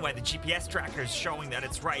explain why the GPS tracker is showing that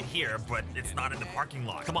it's right here, but it's not in the parking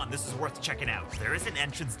lot. Come on, this is worth checking out. There is an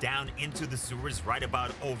entrance down into the sewers right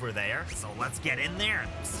about over there. So let's get in there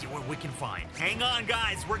and see what we can find. Hang on,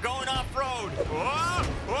 guys. We're going off-road.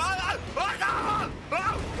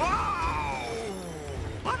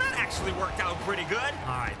 Well, that actually worked out pretty good.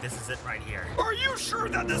 All right, this is it right here. Are you sure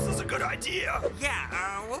that this is a good idea?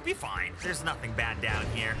 Yeah, we'll be fine. There's nothing bad down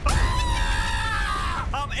here.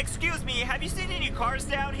 Excuse me, have you seen any cars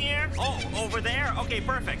down here? Oh, over there? Okay,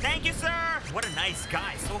 perfect. Thank you, sir. What a nice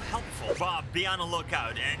guy, so helpful. Bob, be on the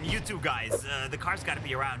lookout. And you two guys, the car's gotta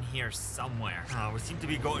be around here somewhere. We seem to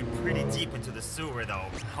be going pretty deep into the sewer, though.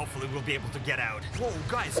 Hopefully we'll be able to get out. Whoa,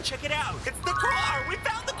 guys, check it out. It's the car! We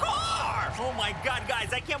found the car! Oh my God,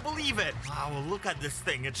 guys, I can't believe it. Wow, well, look at this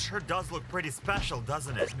thing. It sure does look pretty special,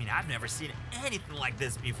 doesn't it? I mean, I've never seen anything like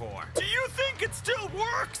this before. Do you think it still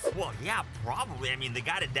works? Well, yeah, probably. I mean, they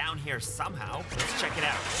got it down here somehow. Let's check it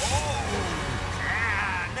out. Oh!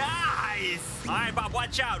 Yeah, nice! All right, Bob,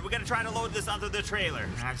 watch out. We're gonna try to load this onto the trailer.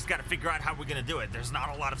 I just gotta figure out how we're gonna do it. There's not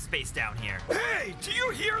a lot of space down here. Hey, do you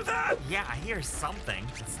hear that? Yeah, I hear something.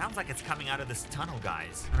 It sounds like it's coming out of this tunnel,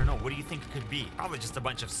 guys. I don't know. What do you think it could be? Probably just a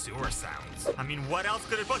bunch of sewer sounds. I mean, what else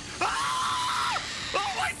could it be? Ah!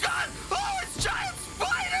 Oh my God! Oh, it's giant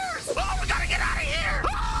spiders! Oh, we gotta get out of here!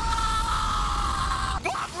 Ah!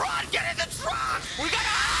 Bob, run! Get in the truck! We gotta...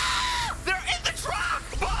 Ah! They're in the truck!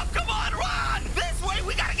 Bob, come on, run! This way,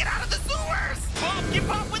 we gotta get out of the sewers! Bob, keep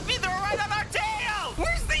up with me! They're right on our tail!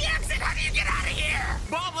 Where's the exit? How do you get out of here?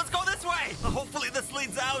 Bob, let's go this way! Hopefully this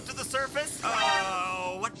leads out to the surface.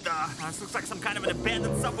 Oh, what the? This looks like some kind of an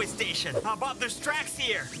abandoned subway station. Bob, there's tracks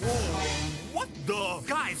here. Whoa. What the?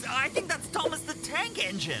 Guys, I think that's Thomas the Tank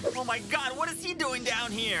Engine. Oh my God, what is he doing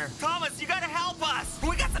down here? Thomas, you gotta help us.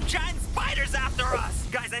 We got some giant spiders after us.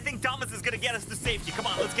 Guys, I think Thomas is gonna get us to safety. Come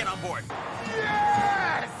on, let's get on board.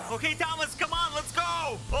 Yes! Okay, Thomas, come on, let's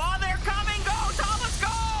go. Oh, they're coming. Go, Thomas,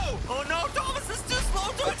 go. Oh no, Thomas is too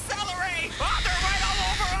slow to accelerate. Oh, they're right all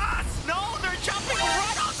over us. No, they're jumping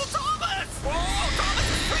right onto Thomas. Oh, Thomas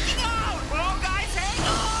is freaking out. Oh, guys, hang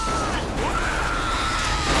on.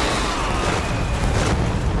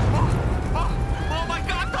 Oh my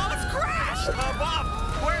God, Thomas crashed! Bob,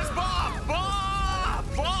 where's Bob?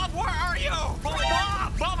 Bob, where are you? Oh,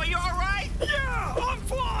 Bob, are you all right? Yeah, I'm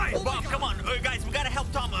fine! Bob, come on. Guys, we gotta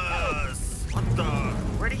help Thomas. What the?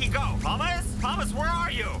 Where did he go? Thomas, where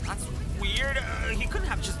are you? That's weird. He couldn't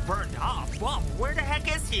have just burned off. Bob, where the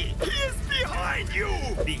heck is he? He is behind you!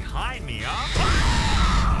 Behind me, huh?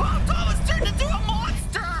 Oh, Thomas turned into a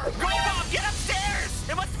monster!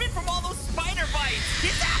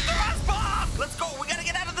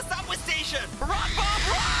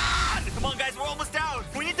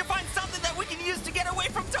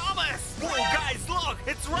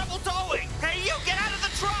 rebel towing. Hey, you, get out of the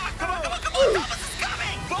truck. Come on, come on, come on. Thomas is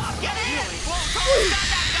coming. Bob, get in. Whoa, Thomas got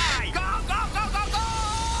that guy. Go, go, go, go, go.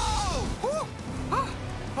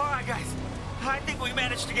 All right, guys. I think we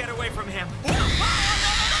managed to get away from him. Oh,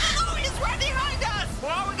 no, he's right behind us.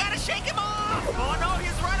 Oh, we gotta shake him off. Oh, no,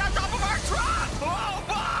 he's right on top of our truck. Oh,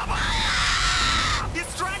 Bob. Ah!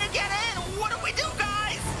 He's trying to get in. What do we do,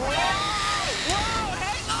 guys? Whoa, whoa,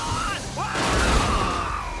 hang on. Whoa.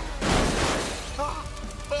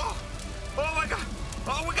 Oh, my God.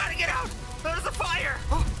 Oh, we gotta get out. There's a fire.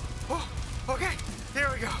 Okay, here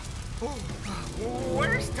we go.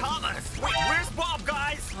 Where's Thomas? Wait, where's Bob,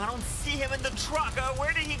 guys? I don't see him in the truck.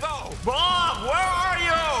 Where did he go? Bob, where are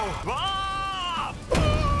you? Bob!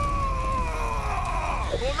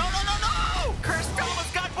 Oh, no! Cursed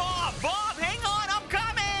Thomas got Bob! Bob, hang on, I'm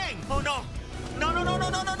coming! Oh, no. No!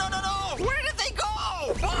 Where did they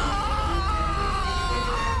go? Bob!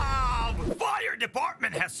 Fire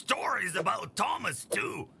department has stories about Thomas,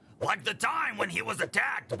 too. Like the time when he was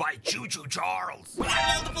attacked by Choo Choo Charles. We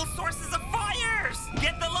have multiple sources of fires!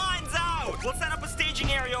 Get the lines out! We'll set up a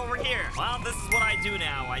staging area over here. Well, this is what I do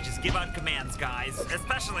now. I just give out commands, guys.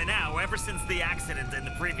 Especially now, ever since the accident in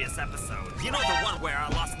the previous episode. You know, the one where I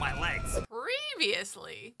lost my legs.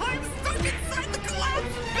 Previously. I'm stuck inside the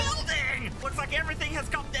collapsed building! Looks like everything has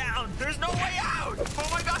come down. There's no way out! Oh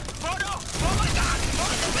my God! Oh no! Oh my God!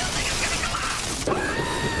 Oh, the building is gonna collapse!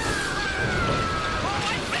 Oh,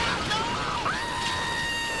 I fell!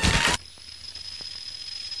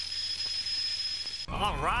 No!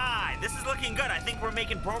 All right, this is looking good. I think we're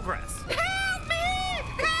making progress. Help me!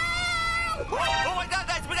 Help! Oh my God,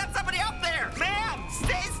 guys, we got somebody up there! Ma'am,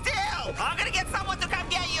 stay still! I'm gonna get someone to come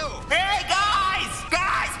get you! Hey, guys!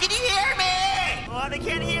 Guys, can you hear me? Oh, they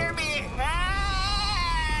can't hear me!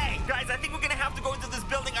 Hey! Guys, I think we're gonna have to go into this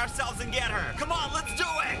building ourselves and get her. Come on, let's do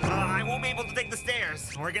it! I won't be able to take the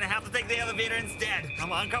stairs. We're gonna have to take the elevator instead.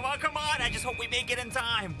 Come on! I just hope we make it in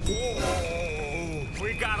time. Whoa!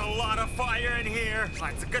 We got a lot of fire in here. Oh,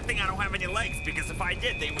 it's a good thing I don't have any legs, because if I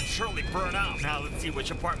did, they would surely burn out. Now, let's see, which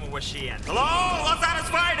apartment was she in? Hello? Los Angeles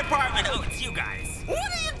Fire Department! Oh, it's you guys. What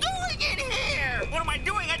are you doing in here? What am I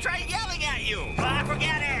doing? I tried yelling at you.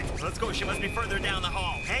 Forget it. Let's go. She must be further down the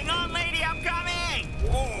hall. Hang on, lady. I'm coming.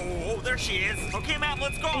 Whoa, there she is. Okay, ma'am,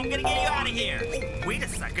 let's go. I'm gonna get you out of here. Oh, wait a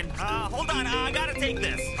second. Hold on. I gotta take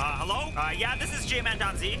this. Hello? Yeah, this is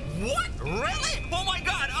GMAntonZ. What? Really? Oh my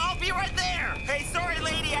God. I'll be right there. Hey, sorry,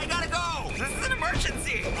 lady. I gotta go. This is an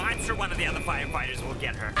emergency. I'm sure one of the other firefighters will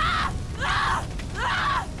get her.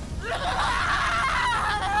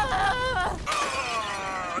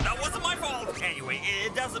 That wasn't my fault. Anyway,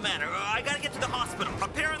 it doesn't matter. I gotta get to the hospital.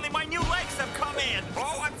 Apparently, my new legs have come in.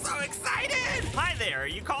 Oh, I'm so excited. Hi there.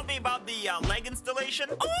 You called me about the leg installation?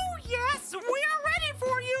 Oh, yes, we are ready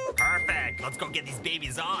for you. Perfect. Let's go get these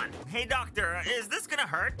babies on. Hey, doctor, is this gonna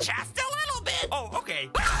hurt? Just a little bit. Oh, okay.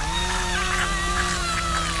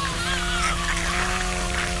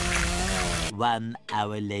 1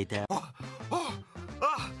 hour later.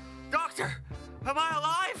 Doctor, am I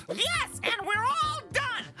alive? Yes, and we're all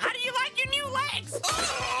done. How do you like your new legs?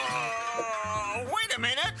 Wait a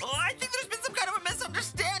minute. I think there's been some kind of a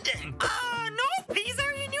misunderstanding. No, these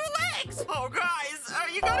are your new legs. Oh, guys,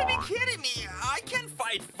 you gotta be kidding me. I can't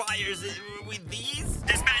fight fires with these.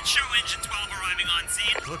 Dispatch, show engine 12 arriving on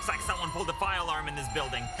scene. Looks like someone pulled a fire alarm in this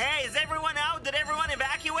building. Hey, is everyone out? Did everyone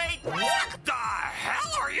evacuate? What the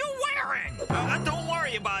hell are you wearing? Don't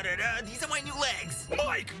worry about it. These are my new legs.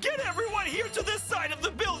 Mike, get everyone here to this side of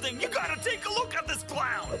the building. You gotta take a look at this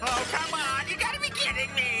clown. Oh, come on. You gotta be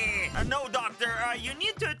kidding me. No, doctor. You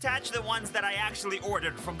need to attach the ones that I actually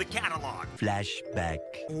ordered from the catalog. Flashback.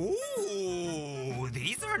 Ooh,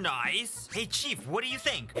 these are nice. Hey, Chief, what do you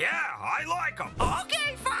think? Yeah, I like them.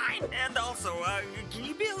 Okay, fine. And also, can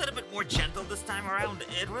you be a little bit more gentle this time around?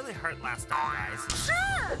 It really hurt last time, guys.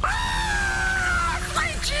 Sure.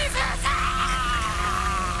 Sweet Jesus!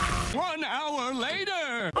 1 hour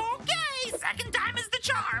later. Okay, second time is the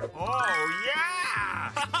charm. Oh,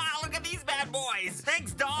 yeah! Look at these bad boys.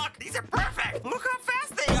 Thanks, Doc. These are perfect. Look how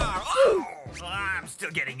fast they are. Oh! I'm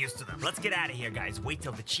still getting used to them. Let's get out of here, guys. Wait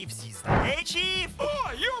till the Chief sees them. Hey, Chief!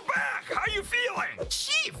 Oh, you're back. How you feeling?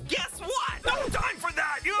 Chief, guess what? No time for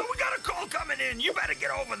that. We got a call coming in. You better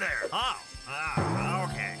get over there. Oh.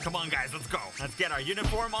 Okay. Come on, guys, let's go. Let's get our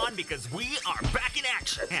uniform on because we are back in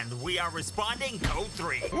action. And we are responding code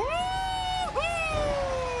 3. Woo-hoo!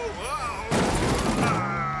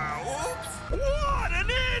 Oops. What an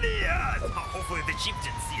idiot! Oh, hopefully the Chief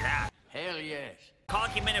didn't see that. Hell yes.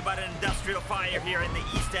 came in about an industrial fire here in the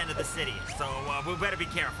east end of the city. So we better be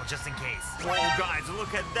careful just in case. Whoa, guys,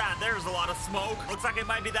 look at that. There's a lot of smoke. Looks like it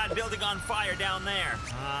might be that building on fire down there.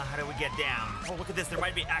 How do we get down? Oh, look at this. There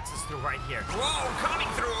might be access through right here. Whoa, coming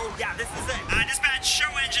through. Yeah, this is it. Dispatch, show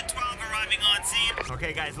engine 12 arriving on scene.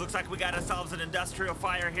 Okay, guys, looks like we got ourselves an industrial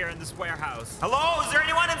fire here in this warehouse. Hello, is there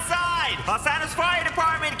anyone inside? Los Santos Fire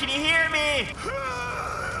Department, can you hear me?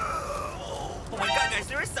 Oh my god, guys,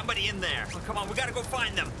 there is somebody in there. Oh, come on, we gotta go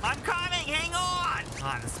find them. I'm coming, hang on.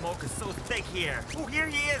 The smoke is so thick here. Oh, here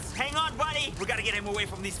he is. Hang on, buddy. We gotta get him away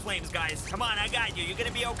from these flames, guys. Come on, I got you. You're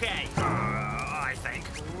gonna be okay. I think.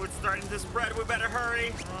 Ooh, it's starting to spread. We better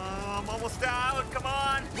hurry. I'm almost out. Come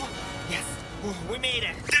on. Yes. Ooh, we made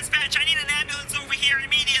it. Dispatch, I need an ambulance over here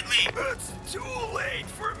immediately. It's too late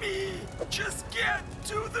for me. Just get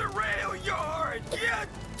to the rail yard. Get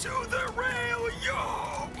to the rail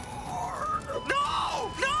yard.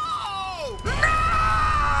 No! No! No!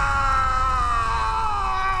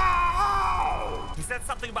 He said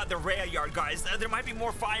something about the rail yard, guys. There might be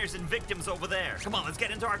more fires and victims over there. Come on, let's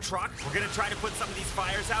get into our truck. We're gonna try to put some of these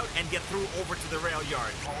fires out and get through over to the rail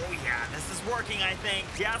yard. Oh yeah, this is working, I think.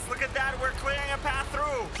 Yes, look at that. We're clearing a path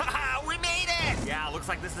through. Haha, we made it! Yeah, looks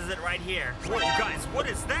like this is it right here. Whoa, guys, what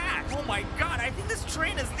is that? Oh my god, I think this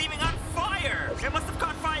train is leaving on fire. It must have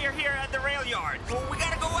caught fire here at the rail yard. Oh, we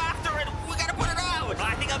gotta go after it. We gotta put it out.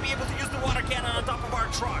 I think I'll be able to use the water cannon on top of our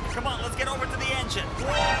truck. Come on, let's get over to the engine.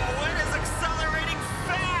 Whoa, it is accelerating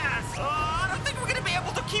fast. I don't think we're gonna be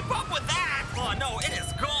able to keep up with that. Oh no, it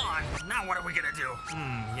is gone. Now what are we gonna do?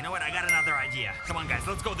 You know what? I got another idea. Come on, guys,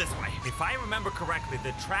 let's go this way. If I remember correctly,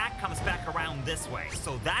 the track comes back around this way.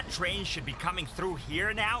 So that train should be coming through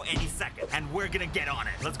here now any second. And we're gonna get on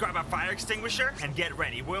it. Let's grab our fire extinguisher and get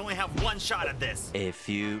ready. We only have one shot at this. A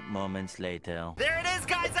few moments later. There it is,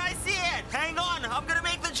 guys. I see it. Hang on. I'm gonna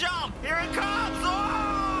make the jump. Here it comes.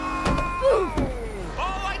 Oh!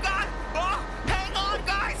 Oh my god. Oh, hang on,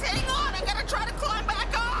 guys. Hang on. I gotta try to climb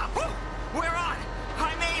back up. We're on.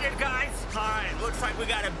 I made it, guys. All right. Looks like we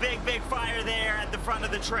got a big fire there at the front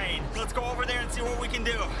of the train. Let's go over there and see what we can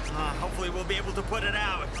do. Hopefully we'll be able to put it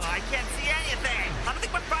out. I can't see anything. I don't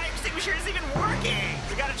think my fire extinguisher is even working.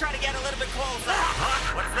 We gotta try to get a little bit closer.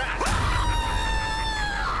 What's that?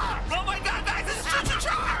 Oh my god, guys, this is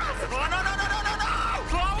Charles! Oh, no!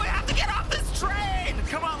 Oh, we have to get off this train!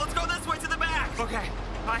 Come on, let's go this way to the back. Okay,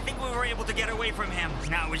 I think we were able to get away from him.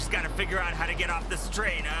 Now we just gotta figure out how to get off this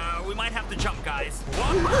train. We might have to jump, guys.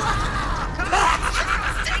 Whoa!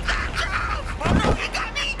 Charles, take that, Charles! Oh no, he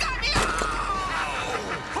got me!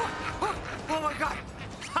 Oh my god!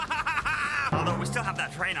 Although we still have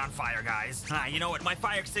that train on fire, guys. You know what? My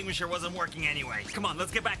fire extinguisher wasn't working anyway. Come on,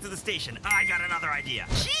 let's get back to the station. I got another idea.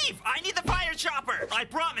 Chief, I need the fire chopper. I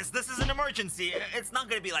promise this is an emergency. It's not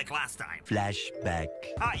gonna be like last time. Flashback.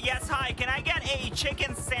 Yes, hi. Can I get a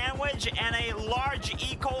chicken sandwich and a large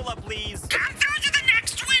E-Cola, please? Come through to the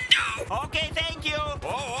next window. Okay, thank you.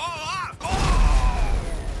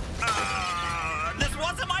 This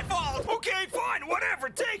wasn't my fault. Okay, fine, whatever,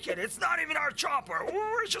 take it. It's not even our chopper.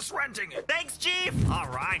 We're just renting it. Thanks, Chief. All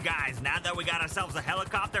right, guys, now that we got ourselves a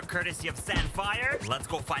helicopter courtesy of Sandfire, let's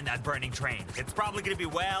go find that burning train. It's probably gonna be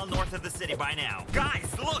well north of the city by now.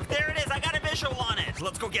 Guys, look, there it is. I got a visual on it.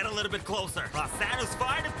 Let's go get a little bit closer. Los Santos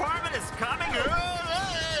Fire Department is coming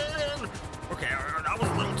in. Okay, that was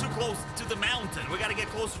a little too close to the mountain. We gotta get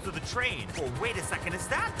closer to the train. Oh, wait a second,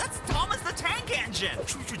 that's Thomas the Tank Engine.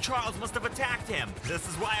 Choo-Choo Charles must have attacked him. This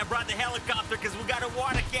is why I brought the helicopter, because we got a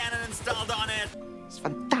water cannon installed on it. It's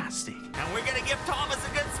fantastic. And we're gonna give Thomas a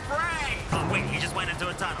good spray. Oh, wait, he just went into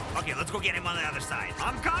a tunnel. Okay, let's go get him on the other side.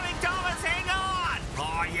 I'm coming, Thomas, hang on.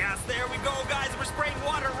 Oh, yes, there we go, guys. We're spraying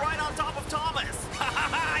water right on top of Thomas.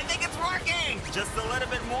 I think it's working. Just a little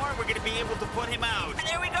bit more, we're gonna be able to put him out. And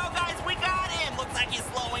there we go, guys, we got him. Looks like he's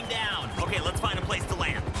slowing down. Okay, let's find a place to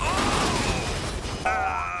land.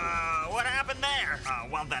 What happened there?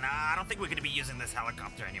 Well then, I don't think we're gonna be using this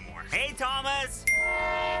helicopter anymore. Hey, Thomas.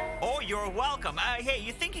 Oh, you're welcome. Hey,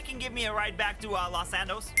 you think you can give me a ride back to Los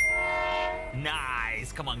Santos?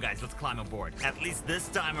 Nice. Come on, guys, let's climb aboard. At least this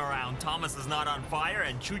time around, Thomas is not on fire,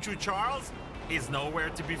 and Choo-Choo Charles is nowhere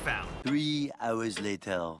to be found. 3 hours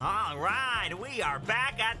later. All right, we are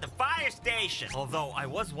back at the fire station. Although, I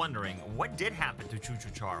was wondering, what did happen to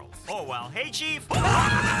Choo-Choo Charles? Oh, well, hey, Chief.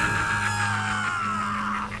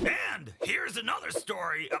 And here's another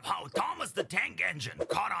story of how Thomas the Tank Engine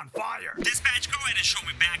caught on fire. Dispatch, go ahead and show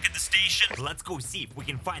me back at the station. Let's go see if we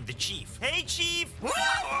can find the chief. Hey, Chief.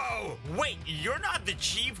 Whoa! Wait, you're not the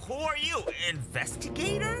chief. Who are you?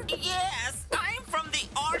 Investigator? Yes, I'm from the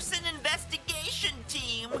arson investigation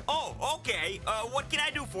team. Oh, okay. What can I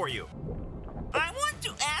do for you? I want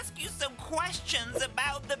questions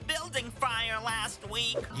about the building fire last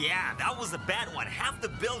week. Yeah, that was a bad one. Half the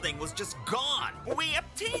building was just gone. We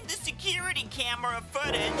obtained the security camera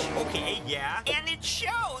footage. Okay, yeah. And it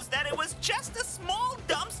shows that it was just a small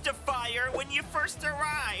dumpster fire when you first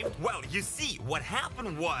arrived. Well, you see, what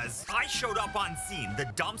happened was, I showed up on scene. The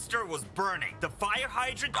dumpster was burning. The fire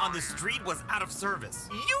hydrant on the street was out of service.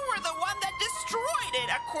 You were the one that destroyed it,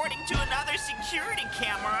 according to another security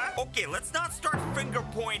camera. Okay, let's not start finger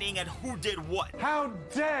pointing at who did what. How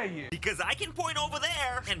dare you? Because I can point over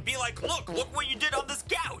there and be like, look what you did on this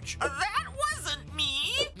couch. That wasn't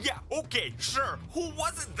me. Yeah, okay, sure. Who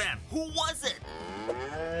was it then? Who was it?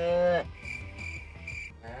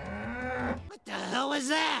 What the hell was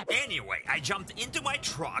that? Anyway, I jumped into my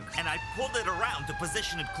truck and I pulled it around to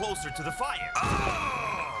position it closer to the fire.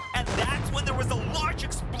 Oh! And that's when there was a large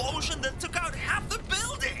explosion that took out half the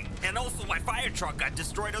building. And also my fire truck got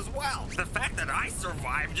destroyed as well. The fact that I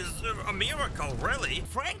survived is a miracle, really.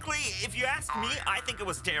 Frankly, if you ask me, I think it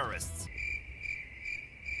was terrorists.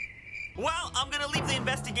 Well, I'm gonna leave the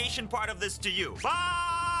investigation part of this to you.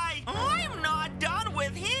 Bye! I'm not done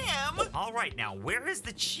with him. All right, now, where is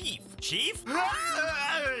the chief? Chief?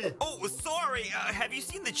 Oh, sorry. Have you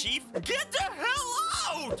seen the chief? Get the hell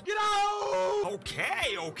out! Get out!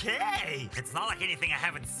 Okay. It's not like anything I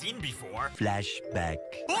haven't seen before. Flashback.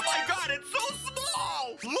 Oh my god, it's so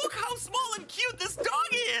small! Look how small and cute this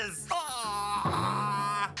dog is!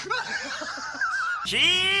 Ah.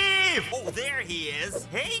 Chief! Oh, there he is.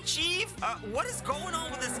 Hey, Chief! What is going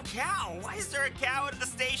on with this cow? Why is there a cow at the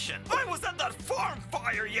station? I was at that farm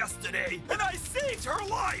fire yesterday, and I saved her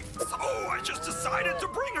life. So I just decided to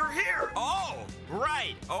bring her here. Oh,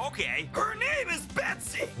 right. Okay. Her name is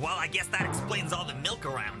Betsy. Well, I guess that explains all the milk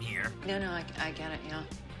around here. No, I get it, yeah.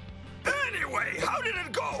 Anyway, how did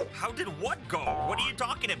it go? How did what go? What are you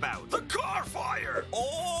talking about? The car fire.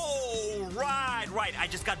 Oh, right. I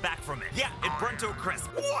just got back from it. Yeah, it burned to a crisp.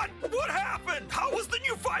 What? What happened? How was the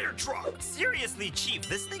new fire truck? Seriously, Chief,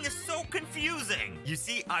 this thing is so confusing. You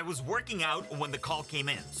see, I was working out when the call came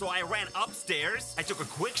in. So I ran upstairs, I took a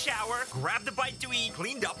quick shower, grabbed a bite to eat,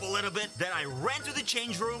 cleaned up a little bit, then I ran to the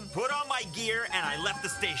change room, put on my gear, and I left the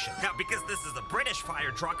station. Now, because this is a British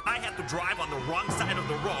fire truck, I had to drive on the wrong side of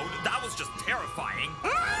the road. That was just terrifying.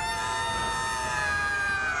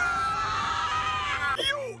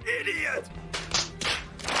 You idiot!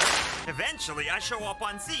 Eventually, I show up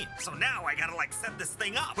on scene. So now I gotta set this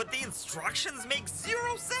thing up. But the instructions make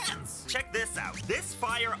 0 sense. Check this out. This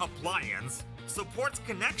fire appliance supports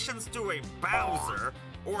connections to a Bowser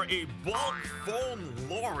or a bulk foam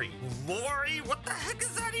lorry. Lorry? What the heck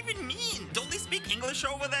does that even mean? Don't they speak English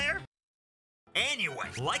over there? Anyway,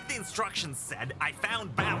 like the instructions said, I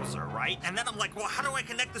found Bowser, right? And then I'm like, well, how do I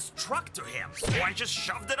connect this truck to him? So I just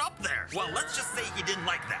shoved it up there. Well, let's just say he didn't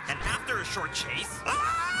like that. And after a short chase,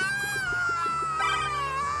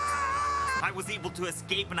 I was able to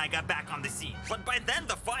escape and I got back on the scene. But by then,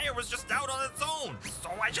 the fire was just out on its own. So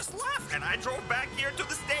I just left and I drove back here to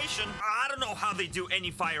the station. I don't know how they do any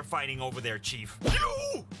firefighting over there, Chief.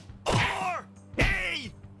 You are a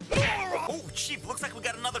moron! Oh, Chief, looks like we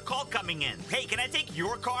got another call coming in. Hey, can I take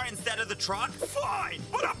your car instead of the truck? Fine,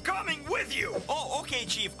 but I'm coming with you. Oh, okay,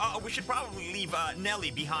 Chief. We should probably leave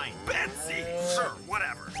Nellie behind. Betsy! Sure,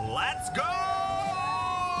 whatever. Let's go!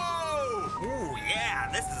 Ooh, yeah,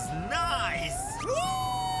 this is nice. Woo!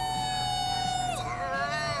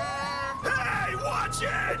 Hey, watch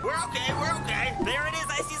it! We're okay. There it is.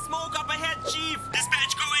 I see smoke up ahead, Chief.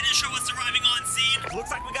 Dispatch, go ahead and show us arriving on scene. Looks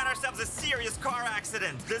like we got ourselves a serious car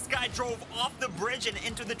accident. This guy drove off the bridge and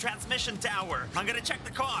into the transmission tower. I'm gonna check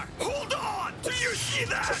the car. Hold on! Do you see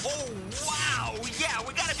that? Oh, wow. Yeah,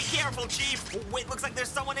 we gotta be careful, Chief. Oh, wait, looks like there's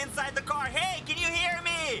someone inside the car. Hey, can you hear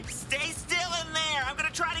me? Stay still in there. I'm gonna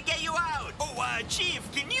try to get you out. Oh, Chief,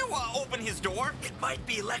 can you open his door? It might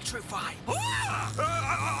be electrified.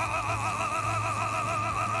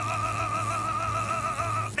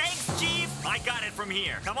 Thanks, Chief. I got it from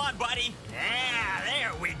here. Come on, buddy. Yeah,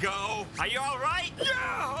 there we go. Are you all right?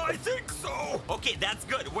 Yeah, I think so. Okay, that's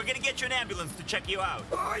good. We're gonna get you an ambulance to check you out.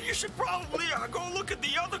 You should probably go look at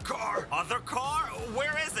the other car. Other car?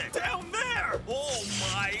 Where is it? Down there. Oh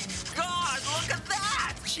my God, look at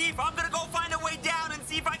that! Chief, I'm gonna go find a way down and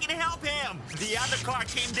see if I can help him. The other car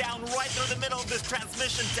came down right through the middle of this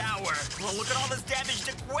transmission tower. Well, look at all this damaged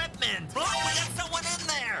equipment. Oh, we got someone in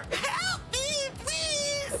there. Help me,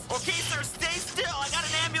 please! Okay, sir, stay still. I got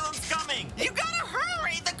an ambulance coming. You gotta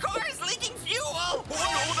hurry! The car is leaking fuel! Oh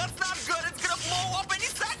no, that's not good. It's gonna blow up any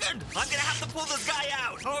second. I'm gonna have to pull this guy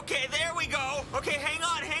out. Okay, there we go. Okay, hang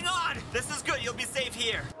on. This is good. You'll be safe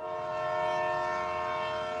here.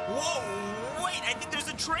 Whoa, wait, I think there's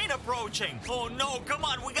a train approaching. Oh no, come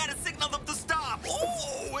on, we gotta signal them to stop.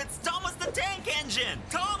 Oh, it's Thomas the Tank Engine.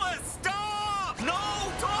 Thomas, stop! No,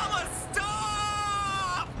 Thomas,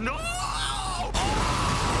 stop! No!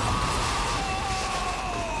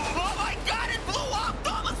 Oh my God, it blew up!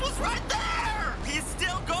 Thomas was right there! He's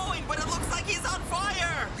still going, but it looks like he's on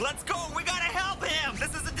fire. Let's go, we gotta help him.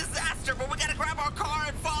 This is a disaster, but we gotta grab our car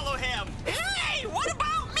and follow him. Hey, what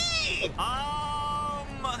about me?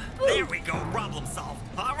 There we go, problem solved.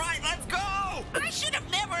 All right, let's go! I should have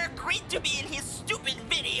never agreed to be in his stupid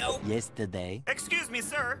video. Yesterday. Excuse me,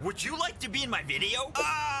 sir. Would you like to be in my video?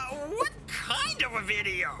 What kind of a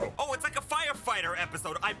video? Oh, it's like a firefighter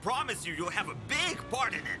episode. I promise you, you'll have a big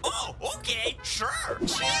part in it. Oh, okay, sure.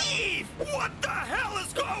 Chief! What the hell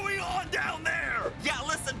is going on down there? Yeah,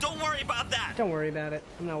 listen, don't worry about that. Don't worry about it.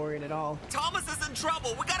 I'm not worried at all. Thomas is in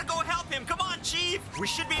trouble. We gotta go help him. Come on, Chief. We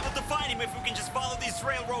should be able to find him if we can just follow these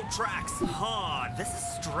railroad tracks. Huh, this is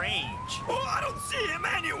strange. Oh, I don't see him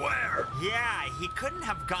anywhere. Yeah, he couldn't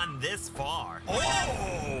have gone this far. Oh!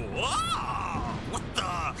 What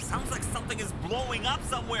the? Sounds like something is blowing up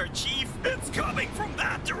somewhere, Chief. It's coming from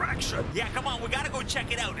that direction. Yeah, come on, we gotta go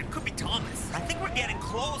check it out. It could be Thomas. I think we're getting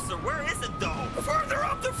closer. Where is it, though? Further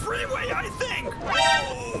up the freeway, I think.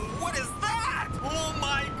 Whoa! What is that? Oh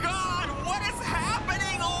my God! What is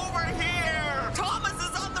happening over here? Thomas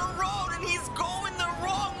is on the road and he's going the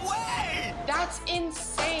wrong way! That's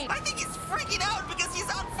insane. I think he's freaking out because he's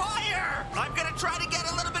on fire! I'm gonna try to get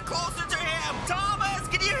a little bit closer to him! Thomas,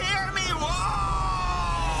 can you hear me? Whoa!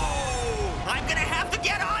 I'm gonna have to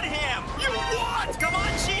get on him! You what? Come on,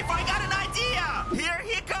 Chief, I got an idea! Here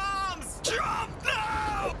he comes! Jump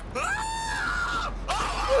now! Ah!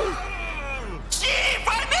 Oh! Chief,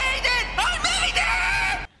 I made it! I made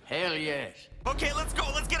it! Hell yes. Okay, let's go.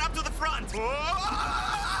 Let's get up to the front.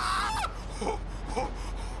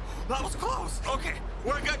 That was close. Okay,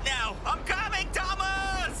 we're good now. I'm coming,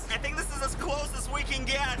 Thomas! I think this is as close as we can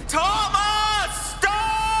get. Thomas!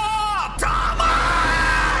 Stop!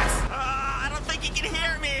 Thomas! I don't think he can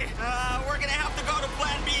hear me. We're gonna have to go to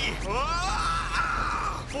plan B.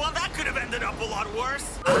 Well, that could have ended up a lot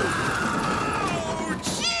worse. Oh,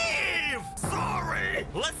 Chief! Sorry!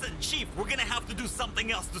 Listen, Chief, we're gonna have to do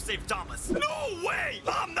something else to save Thomas. No way!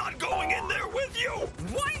 I'm not going in there with you!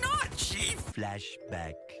 Why not, Chief?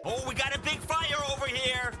 Flashback. Oh, we got a big fire over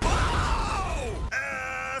here. Oh!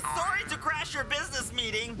 Sorry to crash your business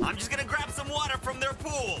meeting. I'm just gonna grab some water from their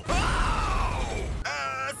pool. Oh!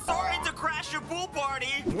 Sorry to crash your pool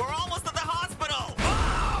party. We're almost at the hospital.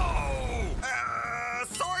 Oh!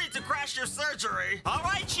 Sorry to crash your surgery. All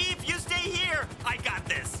right, Chief, you stay here. I got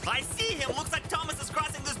this. I see him. Looks like Thomas is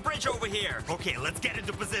crossing this bridge over here. Okay, let's get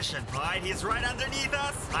into position. All right, he's right underneath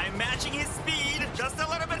us. I'm matching his speed. Just a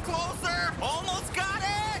little bit closer. Almost got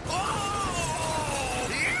it. Oh!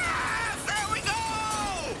 Yes! There we go!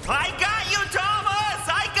 I got you, Thomas!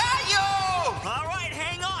 I got you! All right,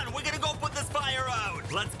 hang on. We're gonna go put this fire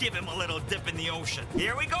out. Let's give him a little dip in the ocean.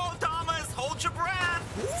 Here we go, Thomas. Hold your breath.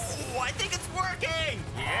 Ooh, I think it's working.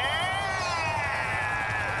 Yeah!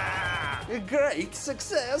 Great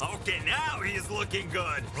success. Okay, now he's looking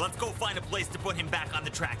good. Let's go find a place to put him back on the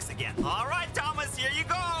tracks again. All right, Thomas, here you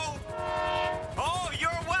go. Oh, you're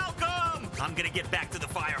welcome. I'm gonna get back to the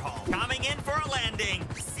fire hall. Coming in for a landing.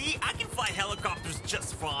 See, I can fly helicopters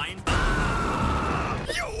just fine.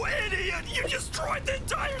 You idiot! You destroyed the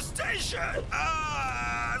entire station!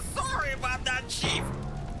 Sorry about that, Chief.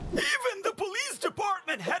 Even the police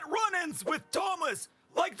department had run-ins with Thomas!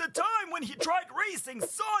 Like the time when he tried racing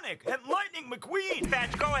Sonic and Lightning McQueen!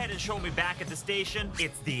 Patch, go ahead and show me back at the station.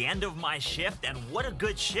 It's the end of my shift, and what a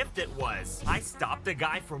good shift it was. I stopped a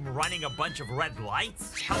guy from running a bunch of red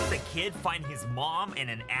lights, helped a kid find his mom in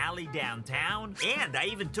an alley downtown, and I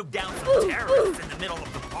even took down some terrorists in the middle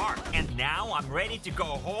of the park. And now I'm ready to go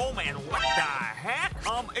home, and what the heck?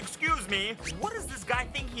 Excuse me, what does this guy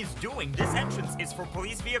think he's doing? This entrance is for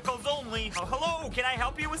police vehicles only. Hello, can I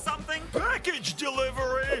help you with something? Package delivery!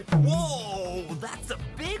 Whoa, that's a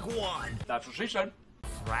big one. That's what she said.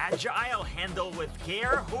 Fragile, handle with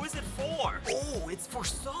care. Who is it for? Oh, it's for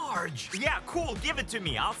Sarge. Yeah, cool. Give it to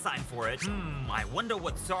me. I'll sign for it. I wonder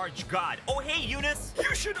what Sarge got. Oh, hey, Eunice.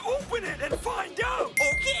 You should open it and find out.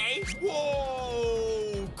 Okay.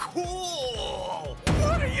 Whoa, cool.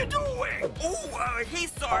 What are you doing? Oh, hey,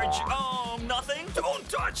 Sarge. Nothing. Don't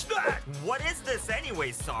touch that. What is this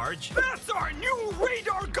anyway, Sarge? That's our new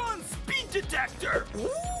radar gun speed detector.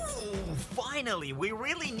 Ooh, finally. We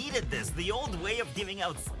really needed this. The old way of giving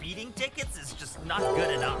out speeding tickets is just not good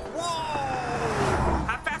enough. Whoa!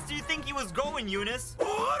 How fast do you think he was going, Eunice? Oh,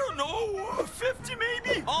 I don't know. 50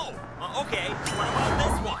 maybe? Oh, okay. What about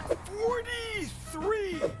this one?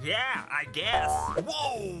 43. Yeah, I guess.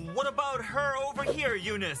 Whoa, what about her over here,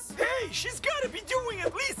 Eunice? Hey, she's gotta be doing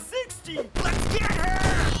at least 60. Let's get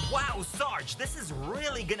her! Wow, Sarge, this is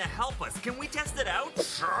really gonna help us. Can we test it out?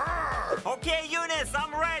 Sure. Okay, Eunice,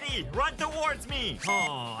 I'm ready. Run towards me.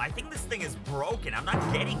 Oh, I think this thing is broken. I'm not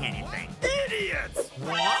getting anything. Idiots!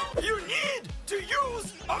 What? You need to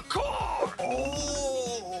use a car!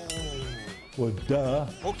 Oh! Well, duh.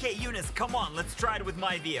 Okay, Eunice, come on. Let's try it with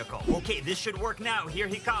my vehicle. Okay, this should work now. Here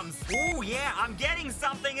he comes. Ooh, yeah, I'm getting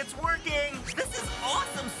something. It's working. This is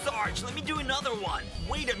awesome, Sarge. Let me do another one.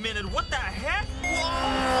 Wait a minute. What the heck? Whoa!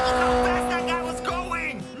 Look how fast that guy was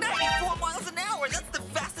going. 94 miles an hour. That's the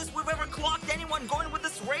fastest we've ever clocked anyone going with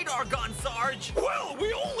this radar gun, Sarge. Well,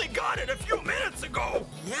 we only got it a few minutes ago.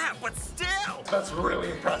 Yeah, but still. That's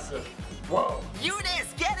really impressive. Whoa.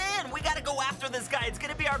 Eunice, get in! We gotta go after this guy. It's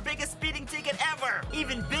gonna be our biggest speeding ticket ever.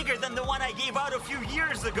 Even bigger than the one I gave out a few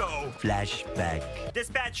years ago. Flashback.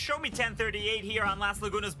 Dispatch, show me 1038 here on Las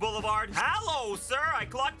Lagunas Boulevard. Hello, sir. I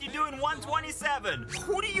clocked you doing 127.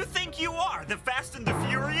 Who do you think you are? The Fast and the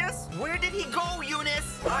Furious? Where did he go,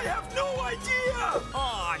 Eunice? I have no idea.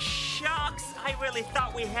 Aw, shucks. I really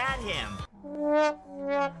thought we had him.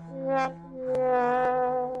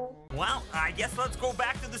 Well, I guess let's go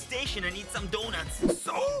back to the station and eat some donuts.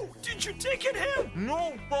 So, did you ticket him?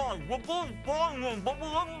 No, fun. We're both fun, but we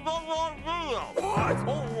haven't done the idea. What?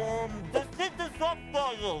 Oh, just hit the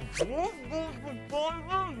subtitles.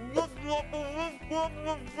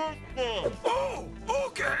 Oh,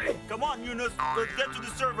 okay. Come on, Eunice. Let's get to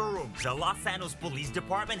the server room. The Los Santos Police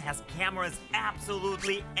Department has cameras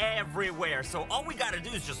absolutely everywhere, so all we gotta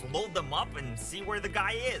do is just load them up and see where the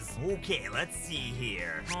guy is. Okay, let's see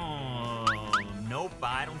here. Nope,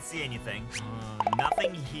 I don't see anything.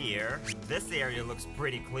 Nothing here. This area looks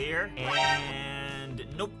pretty clear. And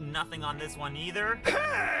nope, nothing on this one either.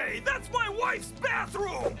 Hey, that's my wife's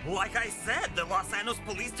bathroom. Like I said, the Los Santos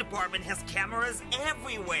Police Department has cameras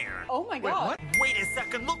everywhere. Oh my god. Wait a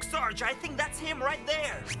second, look, Sarge, I think that's him right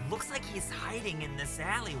there. Looks like he's hiding in this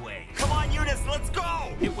alleyway. Come on, Eunice, let's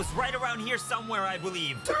go. It was right around here somewhere, I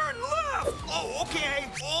believe. Turn left. Oh,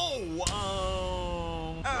 okay.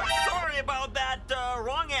 Sorry about that,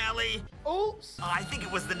 wrong alley. Oops. I think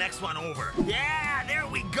it was the next one over. Yeah, there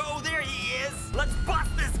we go. There he is. Let's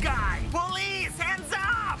bust this guy. Police, hands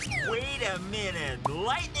up. Wait a minute.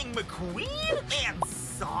 Lightning McQueen and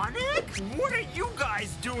Sonic? What are you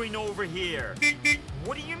guys doing over here?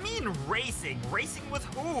 What do you mean racing? Racing with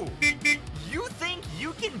who? You think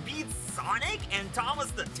you can beat Sonic and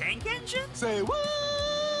Thomas the Tank Engine? Say what?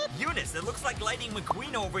 Eunice, it looks like Lightning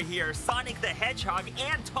McQueen over here, Sonic the Hedgehog,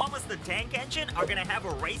 and Thomas the Tank Engine are gonna have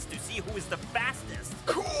a race to see who is the fastest.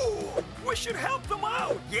 Cool. We should help them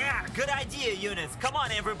out. Yeah, good idea, Eunice. Come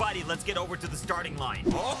on, everybody, let's get over to the starting line.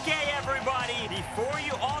 Okay, everybody, before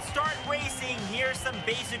you all start racing, here's some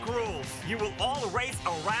basic rules. You will all race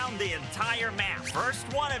around the entire map. First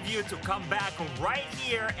one of you to come back right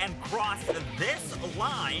here and cross this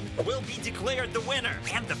line will be declared the winner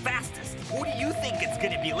and the fastest. Who do you think it's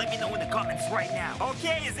gonna be? Let me know in the comments right now.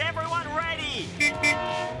 Okay, is everyone ready?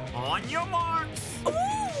 On your marks.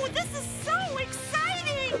 Ooh, this is so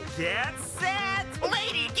exciting! Get set.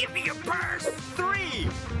 Lady, give me your purse. 3,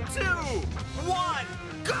 2, 1,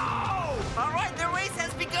 go! All right, the race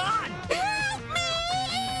has begun. Help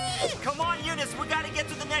me! Come on, Eunice, we gotta get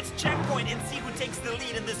to the next checkpoint and see who takes the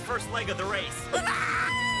lead in this first leg of the race.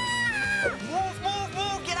 Move, move,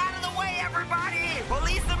 move! Get out of the way, everybody!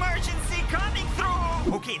 Police emergency coming through!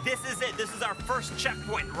 Okay, this is it. This is our first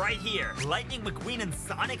checkpoint right here. Lightning McQueen and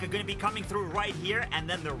Sonic are gonna be coming through right here, and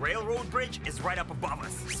then the railroad bridge is right up above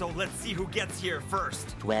us. So let's see who gets here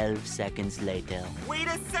first. 12 seconds later. Wait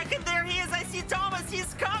a second, there he is! I see Thomas,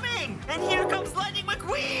 he's coming! And here comes Lightning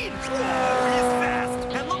McQueen! Whoa, he's fast!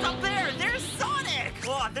 And look up there, there's Sonic!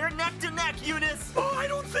 Oh, they're neck to neck, Eunice! Oh, I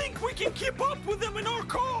don't think we can keep up with them in our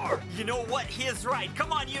car. You know what? He is right.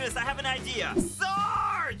 Come on, Eunice, I have an idea.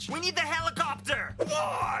 Sarge! We need the helicopter!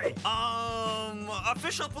 Why?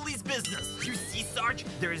 Official police business. You see, Sarge,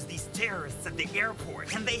 there's these terrorists at the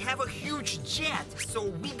airport, and they have a huge jet. So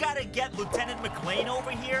we gotta get Lieutenant McLean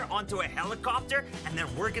over here onto a helicopter, and then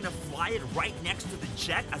we're gonna fly it right next to the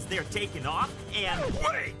jet as they're taking off, and...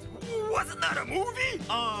 Wait, wasn't that a movie?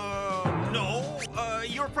 No.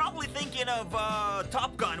 You're probably thinking of,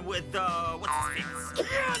 Top Gun with, what's his face?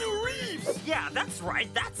 Keanu Reeves. Yeah, that's right,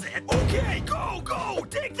 that's it. Okay, go, go,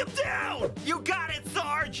 take them down. You got it,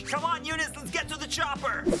 Sarge! Come on, Eunice, let's get to the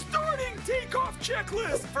chopper! Starting takeoff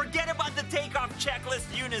checklist. Forget about the takeoff checklist,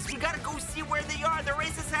 Eunice. We gotta go see where they are. The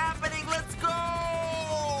race is happening. Let's go!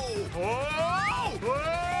 Oh!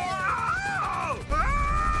 Oh!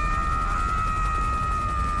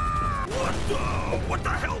 What the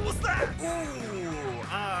hell was that?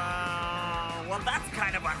 Well, that's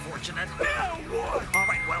kind of unfortunate. Now what? All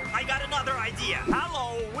right, well, I got another idea.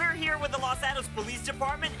 Hello, we're here with the Los Angeles Police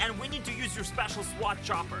Department, and we need to use your special SWAT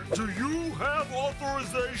chopper. Do you have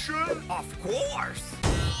authorization? Of course.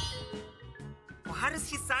 Well, how does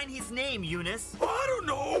he sign his name, Eunice? I don't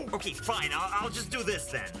know. Okay, fine. I'll just do this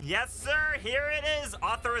then. Yes, sir. Here it is.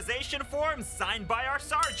 Authorization form signed by our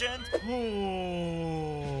sergeant.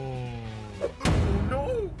 Oh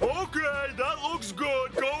no. Okay, that looks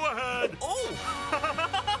good. Go ahead. Oh!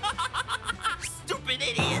 Stupid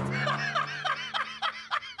idiot!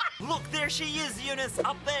 Look, there she is, Eunice,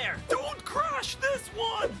 up there. Don't crash this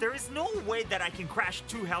one. There is no way that I can crash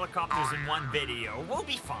 2 helicopters in one video. We'll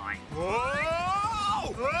be fine.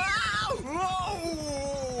 Whoa!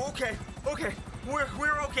 Whoa! Okay.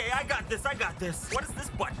 We're okay. I got this. What does this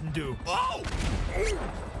button do? Oh!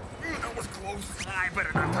 That was close. I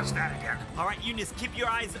better not touch that again. All right, Eunice, keep your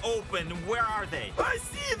eyes open. Where are they? I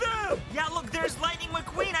see them! Yeah, look, there's Lightning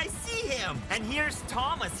McQueen. I see him. And here's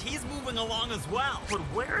Thomas. He's moving along as well. But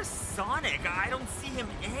where's Sonic? I don't see him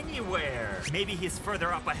anywhere. Maybe he's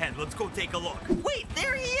further up ahead. Let's go take a look. Wait,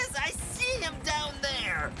 there he is! I see him down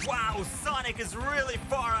there! Wow, Sonic is really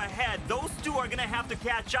far ahead. Those two are gonna have to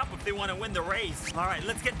catch up if they want to win the race. All right,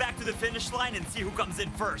 let's get back to the finish line and see who comes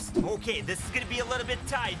in first. Okay, this is gonna be a little bit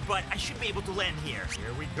tight, but I should be able to land here.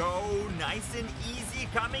 Here we go, nice and easy,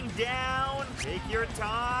 coming down. Take your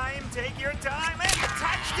time, and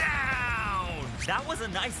touchdown! That was a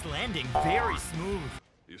nice landing, very smooth.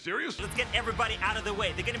 You serious? Let's get everybody out of the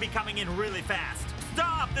way. They're gonna be coming in really fast.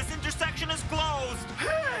 Stop! This intersection is closed!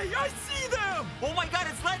 Hey, I see them! Oh my god,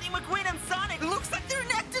 it's Lightning McQueen and Sonic! It looks like they're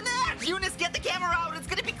neck to neck! Eunice, get the camera out! It's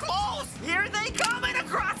gonna be close! Here they come and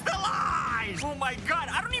across the line! Oh my god,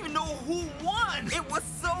 I don't even know who won! It was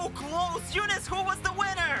so close! Eunice, who was the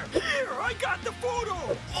winner? Here, I got the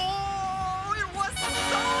photo! Oh, it was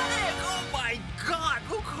Sonic! Oh my god,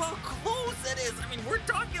 look how close it is! I mean, we're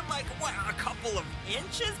talking like, what, a couple of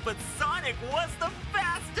inches? But Sonic was the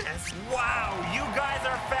fastest! Wow, you guys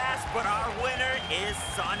are fast, but our winner is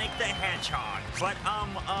Sonic the Hedgehog. But,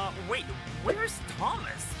 wait, where's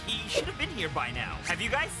Thomas? He should have been here by now. Have you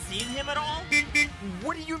guys seen him at all?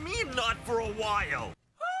 What do you mean, not for a while?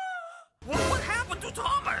 What happened to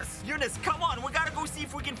Thomas? Eunice, come on, we gotta go see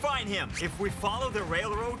if we can find him. If we follow the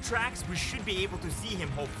railroad tracks, we should be able to see him,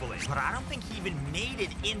 hopefully. But I don't think he even made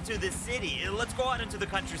it into the city. Let's go out into the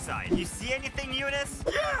countryside. You see anything, Eunice?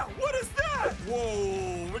 Yeah, what is that?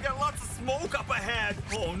 Whoa, we got lots of smoke up ahead.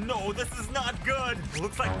 Oh no, this is not good.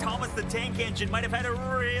 Looks like Thomas the Tank Engine might have had a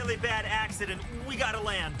really bad accident. We gotta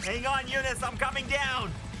land. Hang on, Eunice, I'm coming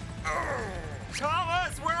down.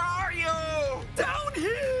 Thomas, where are you? Down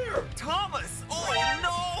here! Thomas! Oh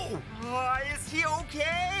no! Is he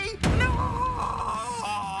okay? No!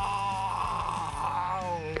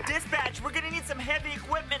 Dispatch, we're gonna need some heavy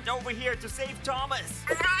equipment over here to save Thomas.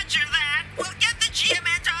 Roger that! We'll get the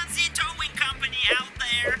GMAntonZ towing company out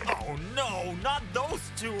there! Oh no, not those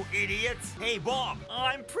two idiots. Hey, Bob,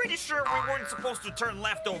 I'm pretty sure we weren't supposed to turn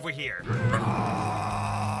left over here.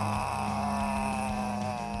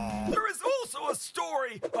 There is also a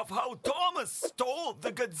story of how Thomas stole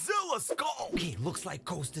the Godzilla skull. Okay, looks like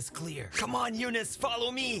coast is clear. Come on, Eunice,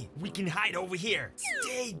 follow me. We can hide over here.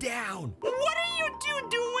 Stay down. What are you two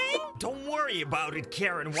doing? Don't worry about it,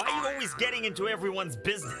 Karen. Why are you always getting into everyone's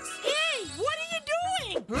business? Hey, what are you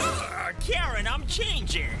doing? Karen, I'm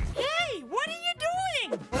changing. Hey, what are you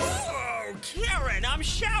doing? Oh, Karen, I'm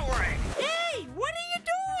showering. Hey, what are you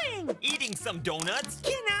doing? Eating some donuts.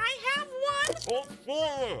 Can I have one? Oh,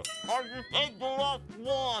 sorry. I just ate the last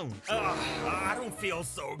one. I don't feel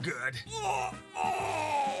so good.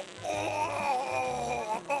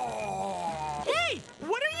 Hey,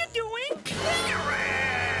 what are you doing?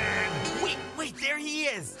 Karen! Wait, there he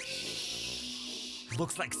is.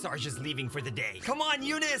 Looks like Sarge is leaving for the day. Come on,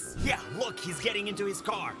 Eunice! Yeah, look, he's getting into his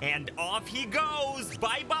car. And off he goes!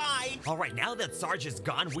 Bye-bye! All right, now that Sarge is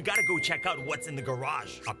gone, we gotta go check out what's in the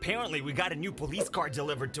garage. Apparently, we got a new police car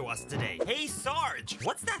delivered to us today. Hey, Sarge!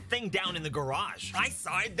 What's that thing down in the garage? I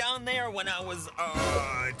saw it down there when I was,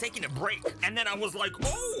 taking a break. And then I was like,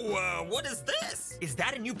 oh, what is this? Is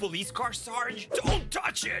that a new police car, Sarge? Don't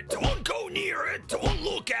touch it! Don't go near it! Don't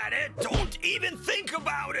look at it! Don't even think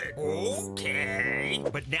about it! Okay.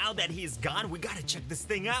 But now that he's gone, we gotta check this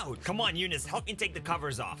thing out. Come on, Eunice, help me take the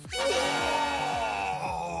covers off.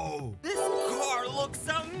 Whoa! This car looks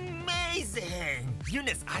amazing!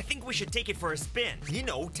 Eunice, I think we should take it for a spin. You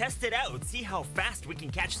know, test it out, see how fast we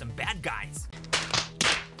can catch some bad guys.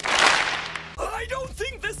 I don't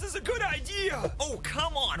think this is a good idea! Oh,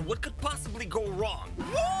 come on, what could possibly go wrong?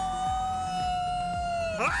 Whoa!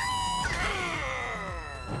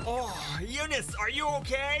 Oh, Eunice, are you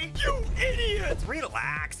okay? You idiot!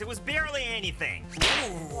 Relax, it was barely anything.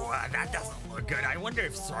 Ooh, that doesn't look good. I wonder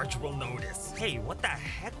if Sarge will notice. Hey, what the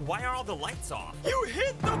heck? Why are all the lights off? You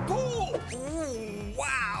hit the pole! Ooh,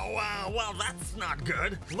 wow. Well, that's not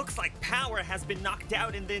good. Looks like power has been knocked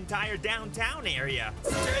out in the entire downtown area.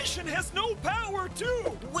 Station has no power,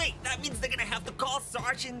 too! Wait, that means they're gonna have to call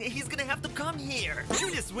Sarge and he's gonna have to come here.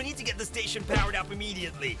 Eunice, we need to get the station powered up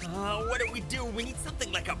immediately. What do? We need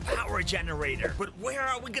something like a power generator. But where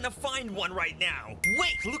are we gonna find one right now?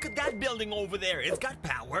 Wait, look at that building over there. It's got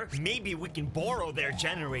power. Maybe we can borrow their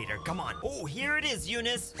generator. Come on. Oh, here it is,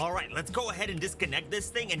 Eunice. All right, let's go ahead and disconnect this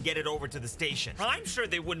thing and get it over to the station. I'm sure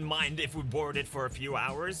they wouldn't mind if we borrowed it for a few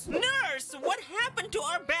hours. Nurse, what happened to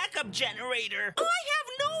our backup generator? I have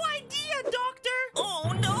no idea, Doctor.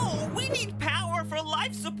 Oh, no. We need power for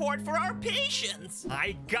life support for our patients.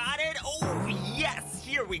 I got it. Oh, yes.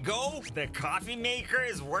 Here we go. The coffee maker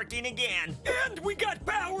is working again. And we got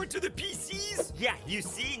power to the PCs? Yeah, you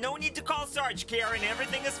see? No need to call Sarge, Karen.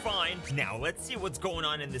 Everything is fine. Now, let's see what's going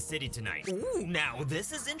on in the city tonight. Ooh, now,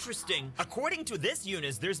 this is interesting. According to this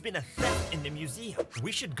Eunice, there's been a theft in the museum.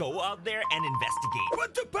 We should go out there and investigate.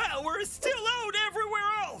 But the power is still out everywhere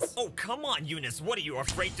else! Oh, come on, Eunice. What are you,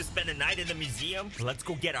 afraid to spend a night in the museum? Let's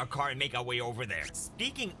go get our car and make our way over there.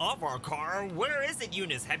 Speaking of our car, where is it,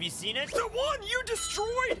 Eunice? Have you seen it? The one you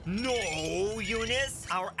destroyed? No, Eunice.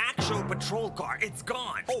 Our actual patrol car, it's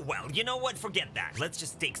gone. Oh, well, you know what? Forget that. Let's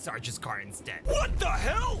just take Sarge's car instead. What the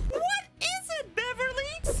hell? What is it,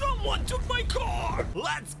 Beverly? Someone took my car!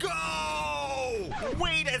 Let's go!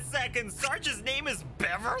 Wait a second. Sarge's name is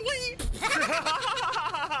Beverly?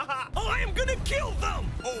 I am gonna kill them!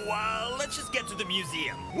 Oh, let's just get to the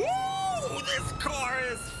museum. Woo! This car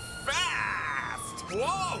is fast!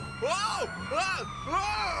 Whoa! Whoa! Whoa!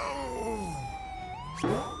 Whoa!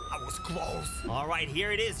 That was close. All right,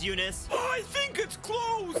 here it is, Eunice. I think it's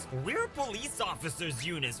closed! We're police officers,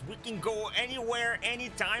 Eunice. We can go anywhere,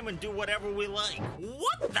 anytime, and do whatever we like.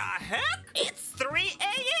 What the heck? It's 3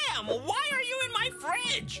 a.m. Why are you in my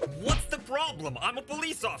fridge? What's the problem? I'm a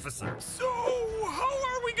police officer. So, how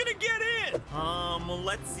are we gonna get in?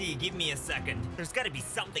 Let's see. Give me a second. There's gotta be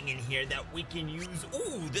something in here that we can use.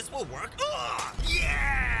 Ooh, this will work.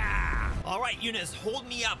 Yeah! All right, Eunice, hold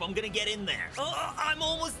me up. I'm gonna get in there. I'm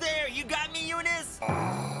almost there. You got me, Eunice?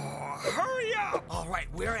 Hurry up! All right,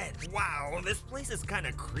 we're in. Wow, this place is kind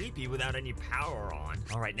of creepy without any power on.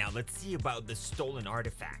 All right, now let's see about the stolen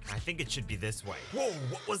artifact. I think it should be this way. Whoa,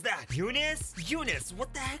 what was that? Eunice? Eunice,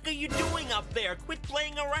 what the heck are you doing up there? Quit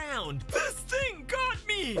playing around. This thing got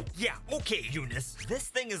me! Yeah, okay, Eunice. This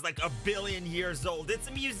thing is like 1 billion years old. It's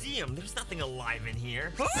a museum. There's nothing alive in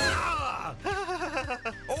here. Ah!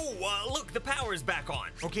 Oh, look, the power's back on.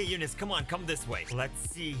 Okay, Eunice, come on, come this way. Let's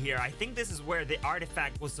see here. I think this is where the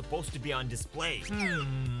artifact was supposed to be on display.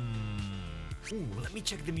 Ooh, let me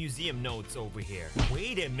check the museum notes over here.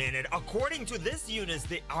 Wait a minute. According to this Eunice,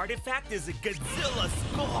 the artifact is a Godzilla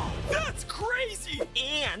skull. That's crazy!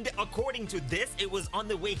 And according to this, it was on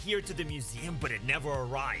the way here to the museum, but it never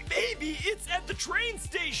arrived. Maybe it's at the train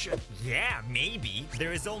station. Yeah, maybe.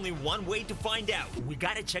 There is only one way to find out. We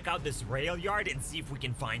gotta check out this rail yard and see if we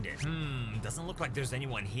can find it. Doesn't look like there's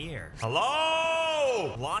anyone here.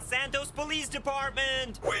 Hello? Los Santos Police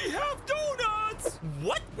Department. We have donuts!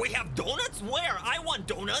 What? We have donuts? Where? I want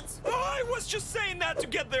donuts. I was just saying that to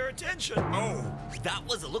get their attention. Oh, that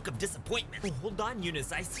was a look of disappointment. Oh, hold on,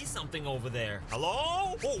 Eunice. I see something over there.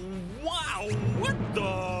 Hello? Oh, wow.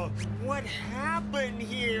 What happened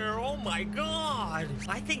here? Oh, my God.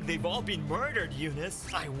 I think they've all been murdered, Eunice.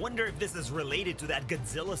 I wonder if this is related to that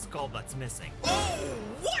Godzilla skull that's missing. Oh,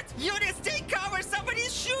 what? Eunice, take cover.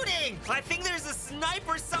 Somebody's shooting. I think there's a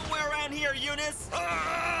sniper somewhere around here, Eunice.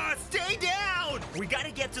 Stay down. We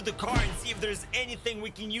gotta get to the car and see if there's anything we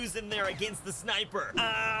can use in there against the sniper.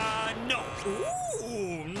 No.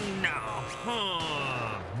 Ooh, no.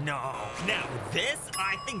 No. Now this,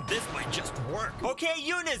 I think this might just work. Okay,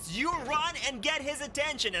 Eunice, you run and get his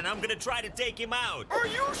attention, and I'm gonna try to take him out. Are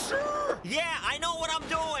you sure? Yeah, I know what I'm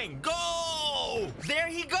doing. Go! There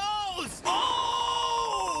he goes!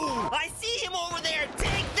 Oh! I see him over there.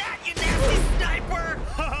 Take that, you nasty sniper!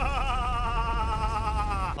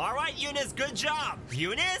 All right, Eunice, good job.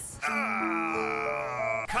 Eunice?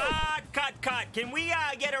 Cut. Cut. Can we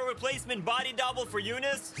get a replacement body double for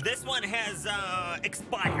Eunice? This one has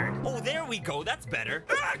expired. Oh, there we go. That's better.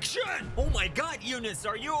 Action! Oh my God, Eunice,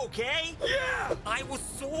 are you okay? Yeah! I was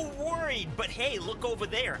so worried, but hey, look over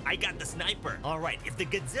there. I got the sniper. All right, if the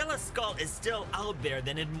Godzilla skull is still out there,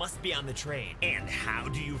 then it must be on the train. And how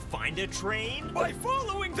do you find a train? By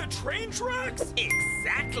following the train tracks?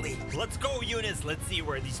 Exactly. Let's go, Eunice. Let's see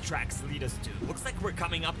where these tracks lead us to. Looks like we're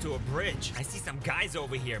coming up to a bridge. I see some guys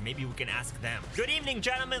over here. Maybe we can ask them. Good evening,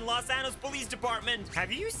 gentlemen. Los Angeles Police Department.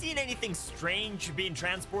 Have you seen anything strange being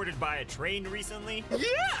transported by a train recently?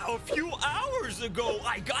 Yeah, a few hours ago.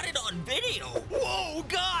 I got it on video. Whoa,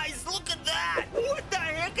 guys, look at that. What the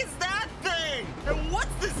heck is that thing? And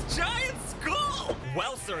what's this giant skull?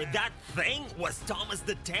 Well, sir, that thing was Thomas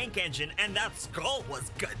the Tank Engine, and that skull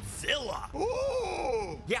was Godzilla.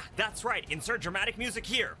 Ooh! Yeah, that's right. Insert dramatic music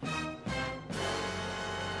here.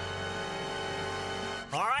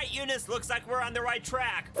 All right, Eunice, looks like we're on the right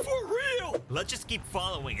track. For real? Let's just keep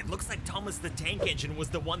following. It looks like Thomas the Tank Engine was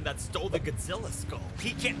the one that stole the Godzilla skull.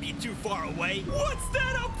 He can't be too far away. What's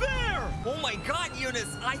that up there? Oh my God,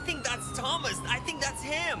 Eunice, I think that's Thomas. I think that's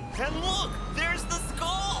him. And look, there's the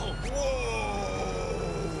skull. Whoa!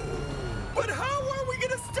 But how are we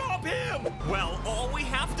gonna stop him? Well, all we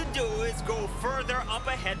have to do is go further up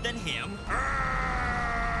ahead than him.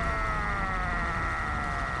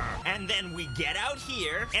 And then we get out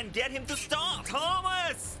here and get him to stop.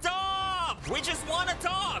 Thomas, stop! We just want to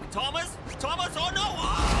talk. Thomas, oh no!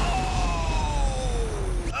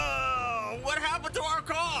 Oh! What happened to our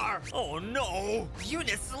car? Oh no!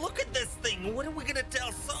 Eunice, look at this thing. What are we gonna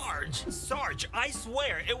tell Sarge? Sarge, I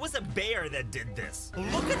swear, it was a bear that did this.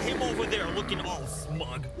 Look at him over there looking all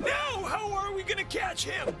smug. Now, how are we gonna catch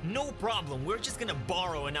him? No problem. We're just gonna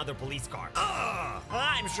borrow another police car.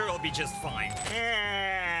 I'm sure it'll be just fine.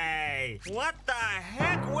 Hey! What the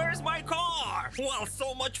heck? Where's my car? Well,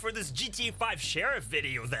 so much for this GTA 5 Sheriff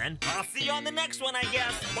video then. I'll see you on the next one, I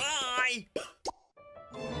guess. Bye!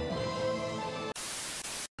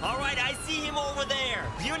 All right, I see him over there.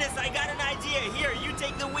 Eunice, I got an idea. Here, you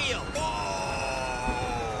take the wheel. Oh!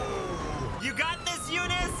 You got this,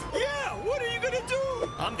 Eunice? Yeah, what are you gonna do?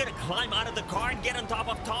 I'm gonna climb out of the car and get on top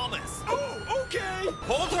of Thomas. Oh, okay.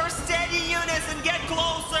 Hold her steady, Eunice, and get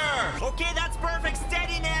closer. Okay, that's perfect.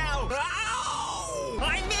 Steady now. Ow!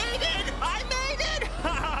 I made it! I made it!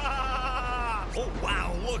 Oh,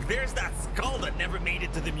 wow, look, there's that skull that never made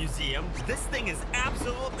it to the museum. This thing is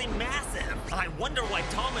absolutely massive. I wonder why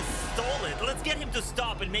Thomas stole it. Let's get him to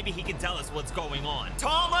stop and maybe he can tell us what's going on.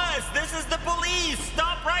 Thomas, this is the police.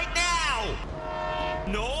 Stop right now.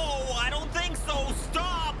 No, I don't think so.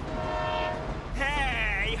 Stop.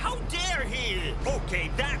 Hey, how dare he? Okay,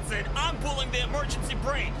 that's it. I'm pulling the emergency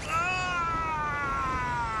brake.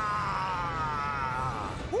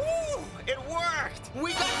 Woo, it worked.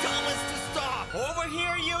 We got Thomas to stop. Over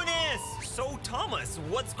here, Eunice. So, Thomas,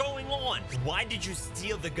 what's going on? Why did you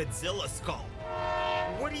steal the Godzilla skull?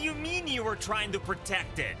 What do you mean you were trying to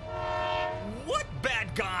protect it? What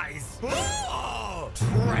bad guys? Oh,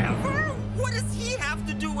 Trevor? What does he have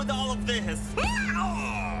to do with all of this?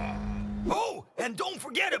 Oh, and don't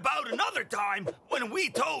forget about another time when we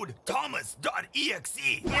towed Thomas.exe.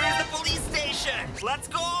 Here's the police station. Let's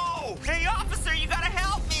go. Hey, officer, you gotta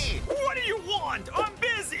help me. What do you want? I'm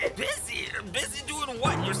busy. Busy? Busy doing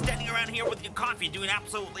what? You're standing around here with your coffee doing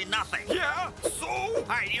absolutely nothing. Yeah, so? All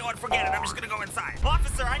right, you know what? Forget it. I'm just gonna go inside.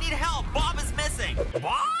 Officer, I need help. Bob is missing.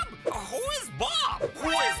 Bob? Who is Bob? Who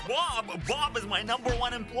is Bob? Bob is my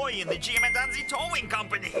 #1 employee in the GMAntonZ towing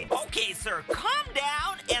company. Okay, sir, calm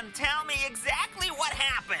down and tell me exactly what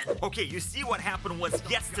happened. Okay, you see what happened was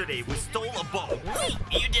yesterday we stole a boat. Wait,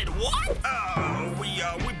 you did what?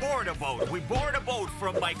 We boarded a boat. We boarded a boat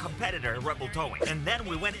from my competitor, Rebel Towing. And then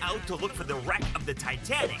we went out to look for the wreck of the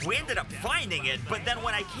Titanic. We ended up finding it, but then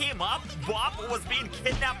when I came up, Bob was being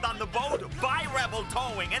kidnapped on the boat by Rebel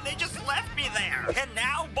Towing, and they just left me there. And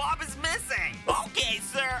now Bob is missing. Okay,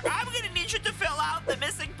 sir, I'm gonna need you to fill out the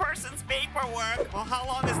missing person's paperwork. Well, how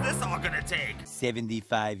long is this all gonna take?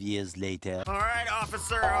 75 years later. All right,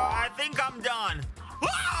 officer, I think I'm done.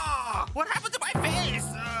 Ah! What happened to my face?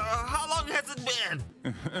 How long has it been?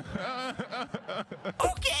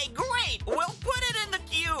 Okay, great. We'll put it in the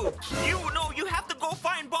queue. No, you have to go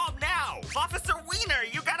find Bob now. Officer Wiener,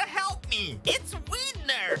 you gotta help me. It's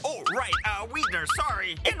Wiedner. Oh, right, Wiener,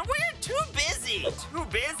 sorry. And we're too busy. Too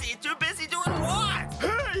busy? Too busy doing what?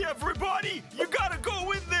 Hey, everybody! You gotta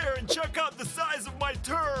go in there and check out the size of my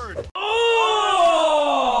turd.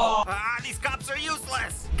 These cops are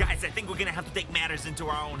useless. Guys, I think we gonna have to take matters into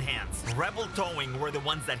our own hands. Rebel Towing were the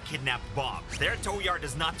ones that kidnapped Bob. Their tow yard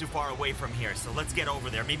is not too far away from here, so let's get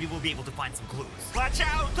over there. Maybe we'll be able to find some clues. Watch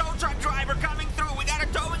out! Tow truck driver coming through! We got a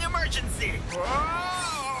towing emergency!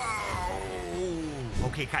 Whoa!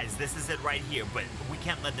 Okay, guys, this is it right here, but we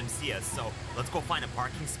can't let them see us, so let's go find a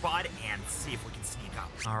parking spot and see if we can sneak up.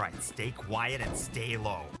 All right, stay quiet and stay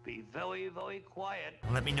low. Be very, very quiet.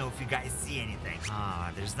 Let me know if you guys see anything.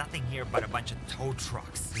 There's nothing here but a bunch of tow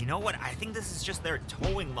trucks. You know what? I think this is just their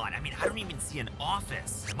towing lot. I mean, I don't even see an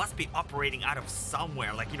office. It must be operating out of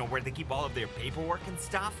somewhere, like, you know, where they keep all of their paperwork and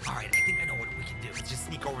stuff. All right, I think I know what we can do. Let's just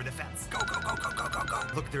sneak over the fence. Go, go, go, go, go, go, go.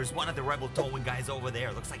 Look, there's one of the Rebel Towing guys over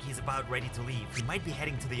there. Looks like he's about ready to leave. He might be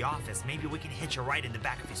heading to the office. Maybe we can hitch a ride in the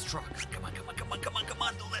back of his truck. Come on, come on, come on, come on, come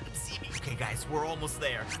on. Don't let him see me. Okay, guys, we're almost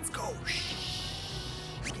there. Let's go.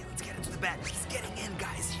 Shh. Okay, let's get into the bed. He's getting in,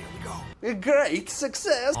 guys. Here we go. A great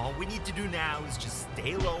success. All we need to do now is just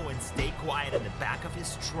stay low and stay quiet in the back of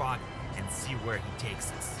his truck and see where he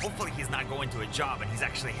takes us. Hopefully he's not going to a job and he's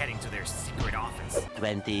actually heading to their secret office.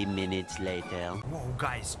 20 minutes later. Whoa,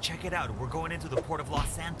 guys, check it out. We're going into the port of Los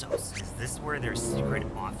Santos. Is this where their secret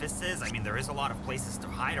office is? I mean, there is a lot of places to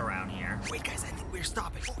hide around here. Wait, guys, I think we're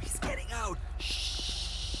stopping. Oh, he's getting out.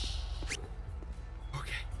 Shh.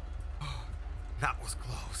 Okay. Oh, that was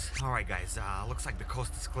close. All right, guys, looks like the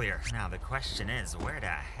coast is clear. Now, the question is, where the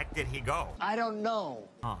heck did he go? I don't know.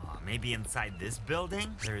 Maybe inside this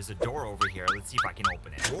building? There's a door over here. Let's see if I can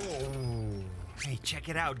open it. Whoa. Hey, check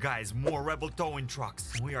it out, guys. More Rebel Towing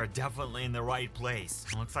trucks. We are definitely in the right place.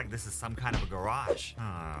 Looks like this is some kind of a garage.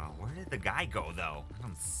 Where did the guy go, though? I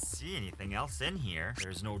don't see anything else in here.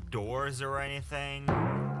 There's no doors or anything.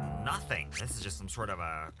 Nothing. This is just some sort of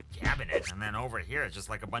a cabinet. And then over here, it's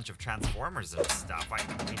just like a bunch of transformers and stuff. Wait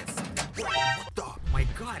a second. Whoa, what the? My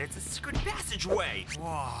God, it's a secret passageway.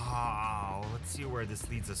 Wow. Let's see where this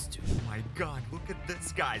leads us to. Oh my God, look at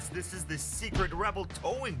this, guys. This is the secret Rebel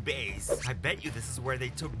Towing base. I bet you this is where they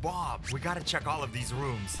took Bob. We gotta check all of these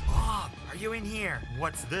rooms. Bob, are you in here?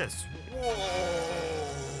 What's this? Whoa.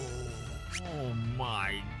 Oh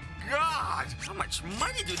my God! How much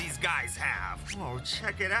money do these guys have? Oh,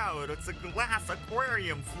 check it out. It's a glass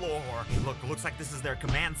aquarium floor. Hey, look, it looks like this is their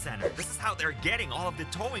command center. This is how they're getting all of the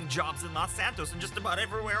towing jobs in Los Santos and just about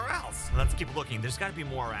everywhere else. Let's keep looking. There's got to be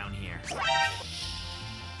more around here.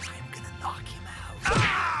 I'm gonna knock him out.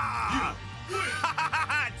 Ah!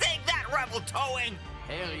 Take that, Rebel Towing!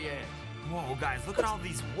 Hell yeah. Whoa, guys, look at all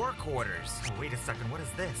these work orders. Oh, wait a second, what is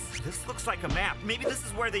this? This looks like a map. Maybe this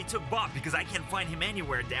is where they took Bob because I can't find him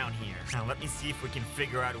anywhere down here. Now, let me see if we can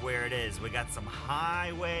figure out where it is. We got some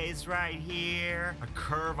highways right here, a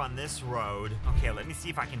curve on this road. Okay, let me see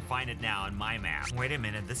if I can find it now on my map. Wait a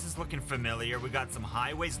minute, this is looking familiar. We got some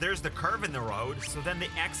highways. There's the curve in the road. So then the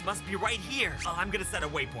X must be right here. I'm gonna set a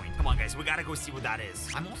waypoint. Come on, guys, we gotta go see what that is.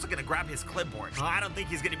 I'm also gonna grab his clipboard. I don't think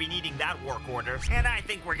he's gonna be needing that work order. And I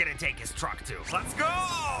think we're gonna take his truck too. Let's go!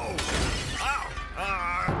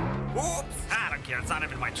 Oops! I don't care, it's not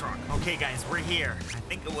even my truck. Okay, guys, we're here. I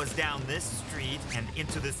think it was down this street and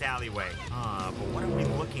into this alleyway. But what are we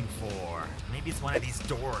looking for? Maybe it's one of these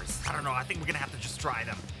doors. I don't know, I think we're gonna have to just try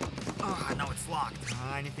them. No, it's locked.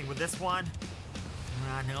 Anything with this one?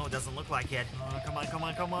 No, it doesn't look like it. Come on, come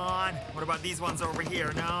on, come on. What about these ones over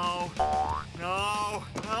here? No. No.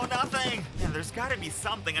 No, nothing. Yeah, there's gotta be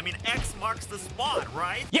something. I mean, X marks the spot,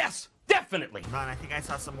 right? Yes, definitely. Ron, I think I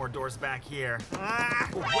saw some more doors back here. Oh,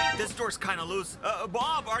 wait, this door's kind of loose.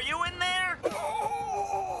 Bob, are you in there?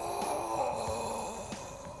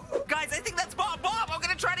 Guys, I think that's Bob. Bob, I'm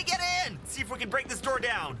gonna try to get in. See if we can break this door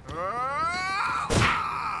down. Bob!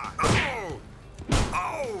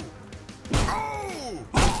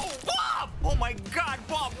 Oh my God,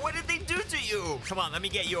 Bob, what did they do to you? Come on, let me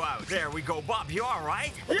get you out. There we go. Bob, you all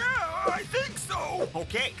right? Yeah, I think so.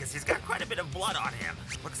 Okay, because he's got quite a bit of blood on him.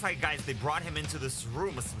 Looks like, guys, they brought him into this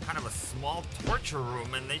room, some kind of a small torture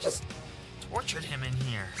room, and they just tortured him in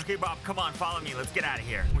here. Okay, Bob, come on, follow me. Let's get out of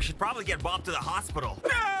here. We should probably get Bob to the hospital.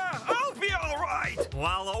 Nah, I'll be all right.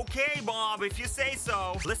 Well, okay, Bob, if you say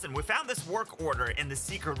so. Listen, we found this work order in the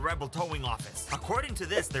secret Rebel Towing office. According to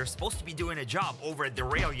this, they're supposed to be doing a job over at the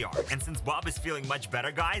rail yard. And since Bob is feeling much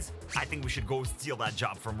better, guys, I think we should go steal that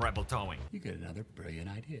job from Rebel Towing. You got another brilliant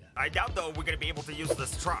idea. I doubt, though, we're gonna be able to use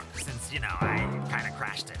this truck since, you know, I kind of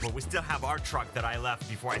crashed it. But we still have our truck that I left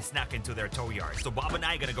before I snuck into their tow yard. So Bob and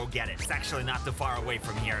I are gonna go get it. It's actually not too far away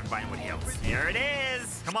from here in Vinewood Hills. Here it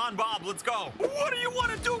is. Come on, Bob, let's go. What do you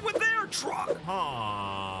want to do with their truck? Ooh,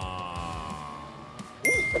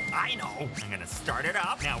 I know. I'm gonna start it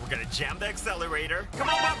up. Now we're gonna jam the accelerator. Come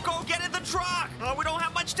on, Bob, go get in the truck. Oh, we don't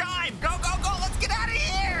have much time. Go, go, go. Let's get out of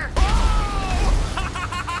here. Oh!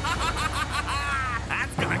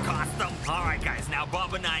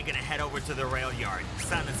 over to the rail yard.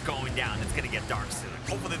 Sun is going down. It's gonna get dark soon.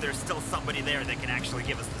 Hopefully there's still somebody there that can actually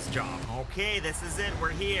give us this job. Okay, this is it. We're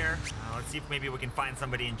here. Let's see if maybe we can find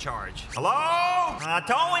somebody in charge. Hello?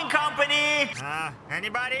 Towing company?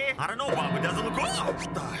 Anybody? I don't know, Bob. It doesn't look... Oh,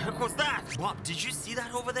 what the heck was that? Bob, did you see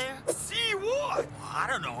that over there? See what? I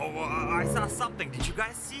don't know. I saw something. Did you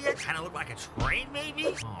guys see it? Kind of looked like a train,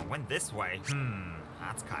 maybe? Oh, it went this way.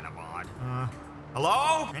 That's kind of odd.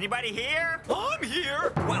 Hello? Anybody here? I'm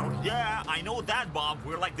here. Well, yeah, I know that, Bob.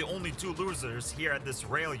 We're like the only two losers here at this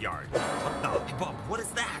rail yard. What the? Hey, Bob, what is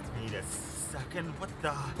that? Wait a second. What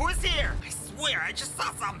the? Who is here? I swear, I just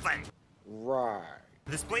saw something. Right.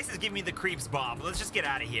 This place is giving me the creeps, Bob. Let's just get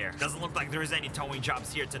out of here. Doesn't look like there's any towing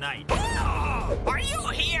jobs here tonight. Oh, are you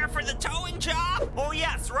here for the towing job? Oh,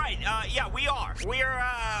 yes, right. Yeah, we are. We're,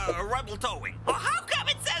 Rebel Towing. Well, how come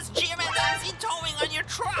it says GMAntonZ towing on your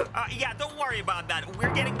truck? Yeah, don't worry about that.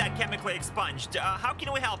 We're getting that chemically expunged. How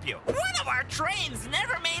can we help you? One of our trains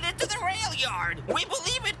never made it to the rail yard. We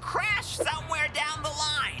believe it crashed somewhere down the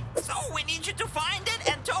line. So we need you to find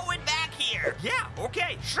it and tow it back here. Yeah,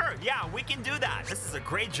 okay, sure. Yeah, we can do that. This is a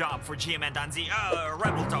great job for GMAntonZ,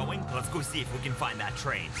 Rebel Towing. Let's go see if we can find that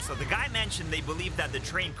train. So the guy mentioned they believe that the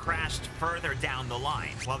train crashed further down the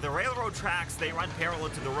line. While the railroad tracks, they run parallel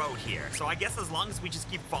to the road here. So I guess as long as we just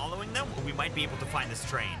keep following them, we might be able to find this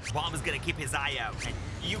train. Bob is gonna keep his eye out. And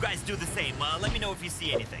you guys do the same. Let me know if you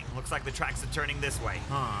see anything. Looks like the tracks are turning this way.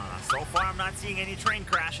 So far I'm not seeing any train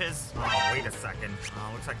crashes. Oh, wait a second.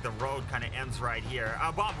 Looks like the road kind of ends right here.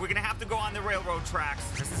 Bob, we're gonna have to go on the railroad tracks.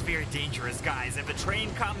 This is very dangerous, guys. If a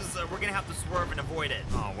train comes, we're gonna have to swerve and avoid it.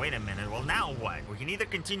 Oh, wait a minute. Well, now what? We can either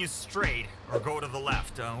continue straight or go to the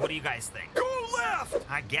left. What do you guys think? Go left.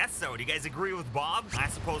 I guess so. Do you guys agree with Bob? I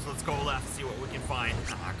suppose let's go left, see what we can find.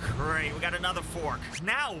 Great. We got another fork.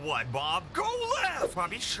 Now what, Bob? Go left.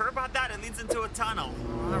 Bob, you sure about that? It leads into a tunnel.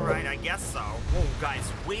 All right, I guess so. Whoa,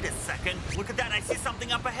 guys, wait a second. Look at that. I see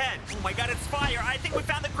something up ahead. Oh my God, it's fire. I think we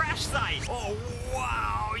found the crash site. Oh,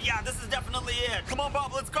 wow. Yeah, this is definitely it. Come on,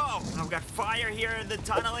 Bob, let's go. I've got fire here in the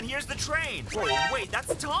tunnel, and here's the train. Whoa, wait,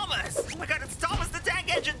 that's Thomas. Oh my God, it's Thomas the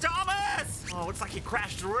tank engine. Thomas! Oh, looks like he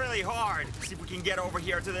crashed really hard. Let's see if we can get over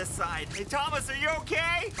here to this side. Hey, Thomas, are you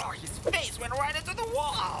okay? Oh, his face went right into the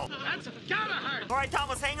wall. That's gotta hurt. All right,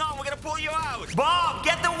 Thomas, hang on. We're gonna pull you out. Bob,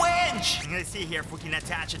 get the winch. I'm gonna see here if we can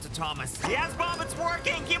attach it to Thomas. Yes, Bob, it's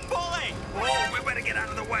working. Keep pulling. Oh, we better get out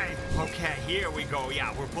of the way. Okay, here we go.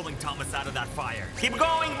 Yeah, we're pulling Thomas out of that fire. Keep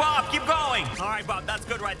going, Bob. Keep going. All right, Bob, that's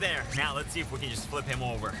good right there. Now let's see if we can just flip him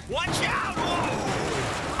over. Watch out.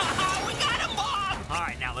 Whoa. We got him, Bob. All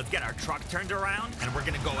right, now let's get our truck turned around, and we're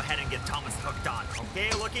gonna go ahead and get Thomas hooked on. Okay,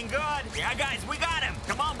 looking good. Yeah, guys, we got him.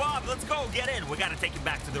 Come on, Bob, let's go. Get in. We gotta take him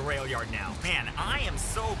back to the rail yard now. Man, I am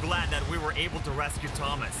so glad that we were able to rescue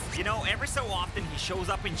Thomas. You know, every so often he shows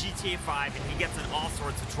up in GTA 5 and he gets in all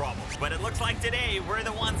sorts of trouble. But it looks like today we're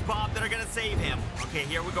the ones, Bob, that are gonna save him. Okay,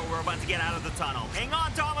 here we go. We're about to get out of the tunnel. Hang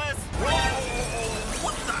on, Thomas. Whoa!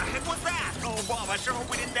 What the heck was that? Oh, Bob, I sure hope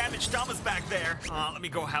we didn't damage Thomas back there. Let me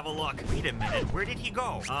go have a look. Wait a minute. Where did he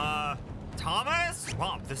go? Thomas?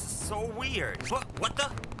 Bob, this is so weird. What the?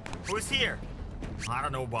 Who's here? I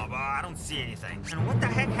don't know, Bob. I don't see anything. And what the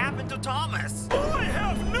heck happened to Thomas? I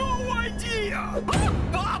have no idea.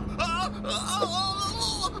 Bob!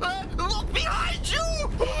 Look behind you!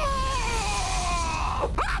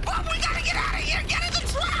 Bob, we gotta get out of here! Get in the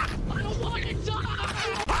truck! I don't want to die.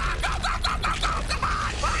 Go! Come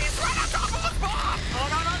on! He's right on top of us, Bob! Oh,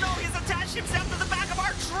 no. He's attached himself to the back of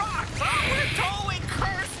our truck. We're towing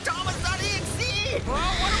CURSED Thomas.exe!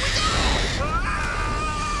 What do we do?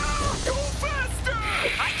 Go faster.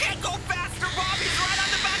 I can't go faster, Bob! He's right on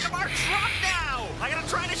the back of our truck now! I gotta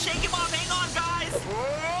try to shake him off. Hang on, guys.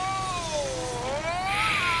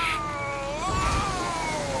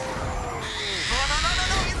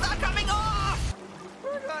 No. He's not coming off.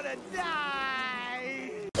 We're gonna die.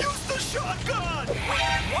 Use the shotgun.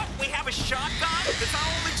 What? We have a shotgun? It's our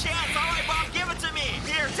only chance. All right, Bob, give it to me.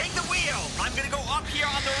 Here, take the wheel. I'm gonna go up here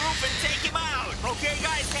on the roof and take him out. Okay,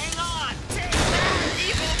 guys, hang on. Take that,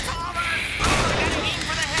 evil Thomas. Oh, I gotta aim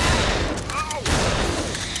for the head. Oh.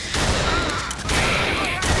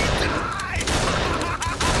 Die!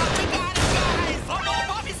 We got him, guys! Oh, no,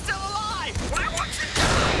 Bob, he's still alive. Why won't you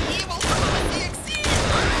die, evil Thomas.exe?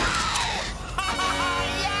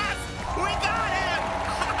 Yes, we got him.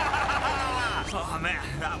 Oh, man,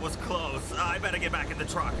 that was close. I better get back in the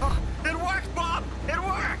truck. It worked, Bob. It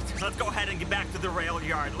worked. Let's go ahead and get back to the rail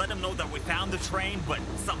yard. Let him know that we found the train, but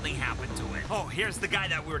something happened to it. Oh, here's the guy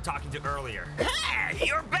that we were talking to earlier. Hey,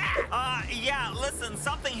 you're back! Yeah, listen,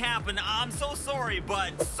 something happened. I'm so sorry,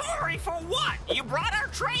 but... Sorry for what? You brought our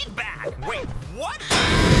train back! Wait, what?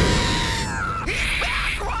 He's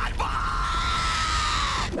back, Rodbot!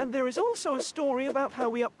 And there is also a story about how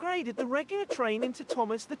we upgraded the regular train into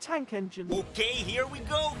Thomas the Tank Engine. Okay, here we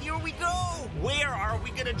go, here we go. Where are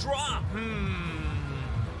we gonna drop?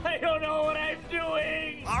 I don't know what I'm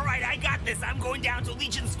doing. All right, I got this. I'm going down to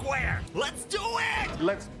Legion Square. Let's do it!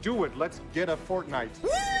 Let's do it. Let's get a fortnight. Woo!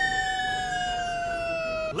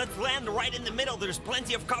 Let's land right in the middle. There's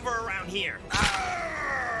plenty of cover around here.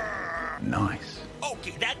 Nice.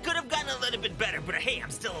 Okay, that could have gotten a little bit better, but hey,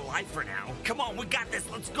 I'm still alive for now. Come on, we got this.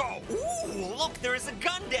 Let's go. Ooh, look, there is a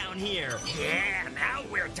gun down here. Yeah, now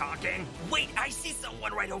we're talking. Wait, I see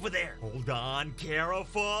someone right over there. Hold on,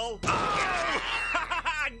 careful. Oh!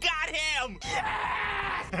 Got him!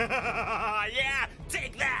 Yes! Yeah,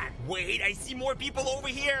 take that. Wait, I see more people over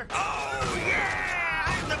here. Oh, yeah!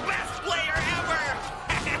 I'm the best player ever!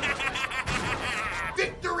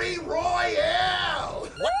 Victory Royale!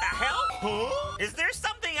 What the hell? Huh? Is there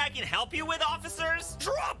something I can help you with, officers?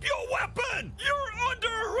 Drop your weapon! You're under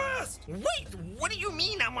arrest! Wait, what do you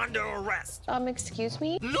mean I'm under arrest? Excuse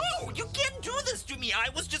me? No, you can't do this to me. I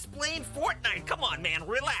was just playing Fortnite. Come on, man,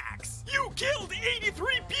 relax. You killed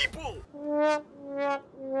 83 people!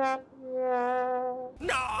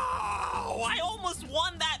 No, I almost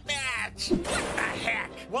won that match. What the heck?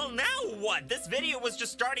 Well, now what? This video was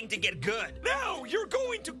just starting to get good. Now you're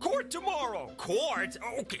going to court tomorrow. Court?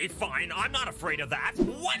 Okay, fine. I'm not afraid of that.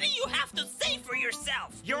 What do you have to say for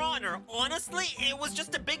yourself? Your Honor, honestly, it was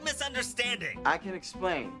just a big misunderstanding. I can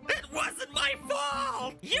explain. It wasn't my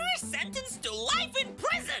fault. You're sentenced to life in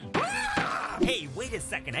prison. Hey, wait a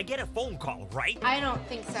second. I get a phone call, right? I don't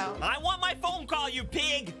think so. I want my phone call, you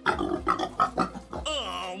pig.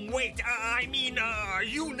 Wait,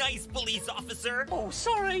 you nice police officer. Oh,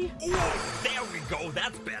 sorry. Oh, there we go.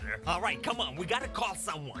 That's better. All right, come on. We gotta call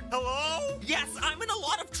someone. Hello? Yes, I'm in a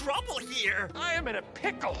lot of trouble here. I am in a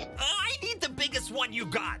pickle. I need the biggest one you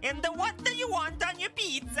got. And what do you want on your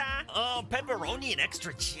pizza? Pepperoni and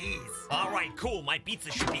extra cheese. All right, cool. My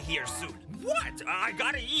pizza should be here soon. What? I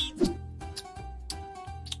gotta eat.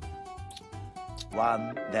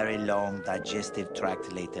 One very long digestive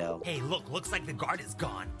tract later. Hey, looks like the guard is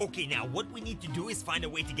gone. Okay, now what we need to do is find a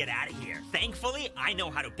way to get out of here. Thankfully, I know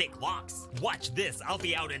how to pick locks. Watch this, I'll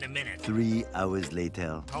be out in a minute. 3 hours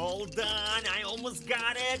later. Hold on, I almost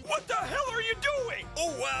got it. What the hell are you doing?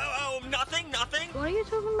 Oh, nothing. What are you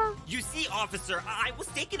talking about? You see, officer, I was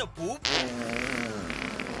taking a poop.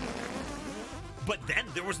 But then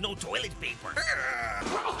there was no toilet paper.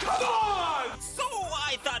 Oh, come on! So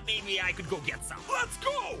I thought maybe I could go get some. Let's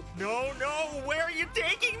go! No, where are you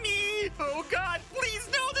taking me? Oh God, please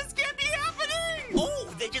no, this can't be happening! Oh,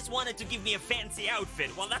 they just wanted to give me a fancy outfit.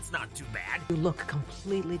 Well, that's not too bad. You look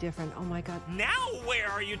completely different. Oh my God. Now where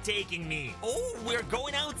are you taking me? Oh, we're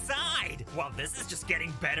going outside. Well, this is just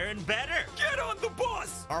getting better and better. Get on the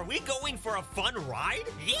bus! Are we going for a fun ride?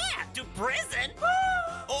 Yeah, to prison.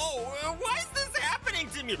 Oh, why is this happening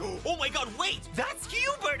to me? Oh my God, wait, that's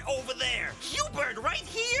Hubert over there. Hubert, right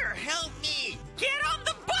here, help me. Get on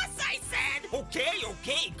the bus, I said.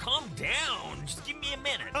 Okay, calm down. Just give me a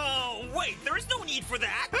minute. Oh, wait, there is no need for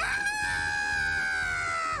that.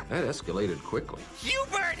 That escalated quickly.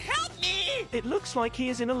 Hubert, help me. It looks like he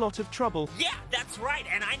is in a lot of trouble. Yeah, that's right,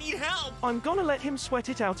 and I need help. I'm gonna let him sweat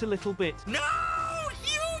it out a little bit. No,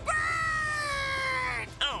 Hubert!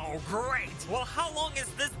 Oh, great. Well, how long is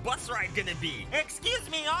this bus ride gonna be? Excuse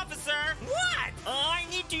me, officer. What? I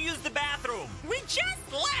need to use the bathroom. We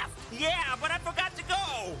just left. Yeah, but I forgot to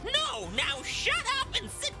go. No, now shut up and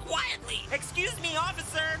sit quietly. Excuse me,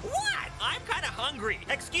 officer. What? I'm kind of hungry.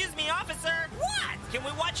 Excuse me, officer. What? Can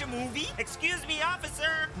we watch a movie? Excuse me,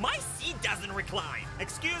 officer. My seat doesn't recline.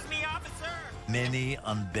 Excuse me, officer. Many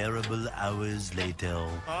unbearable hours later.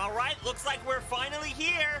 All right, looks like we're finally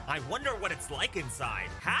here. I wonder what it's like inside.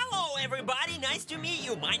 Hello, everybody. Nice to meet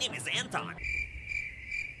you. My name is Anton.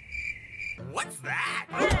 What's that?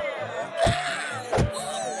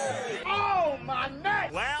 Oh, my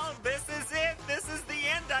neck! Well, this is it. This is the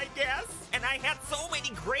end, I guess. And I had so many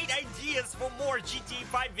great ideas for more GTA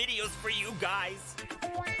 5 videos for you guys.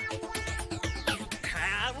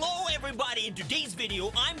 Hello, everybody. In today's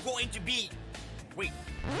video, I'm going to be... Wait,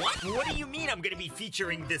 what? What do you mean I'm gonna be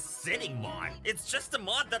featuring this sitting mod? It's just a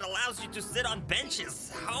mod that allows you to sit on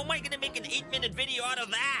benches. How am I gonna make an 8-minute video out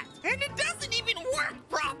of that? And it doesn't even work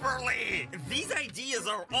properly! These ideas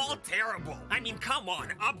are all terrible. I mean, come on,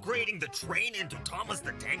 upgrading the train into Thomas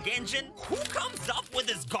the Tank Engine? Who comes up with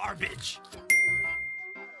this garbage?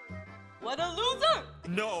 What a loser!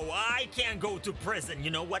 No, I can't go to prison.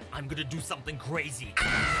 You know what? I'm gonna do something crazy.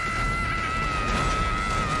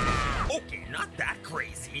 Okay, not that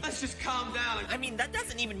crazy. Let's just calm down. I mean, that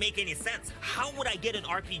doesn't even make any sense. How would I get an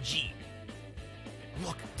RPG?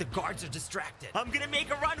 Look, the guards are distracted. I'm gonna make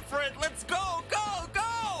a run for it. Let's go, go,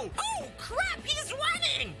 go! Oh, crap, he's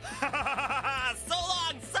running! So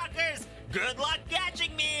long, suckers! Good luck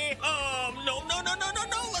catching me! No,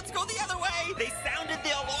 let's go the other way! They sounded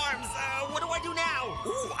the alarms. What do I do now?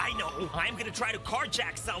 Ooh, I know. I'm gonna try to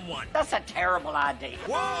carjack someone. That's a terrible idea.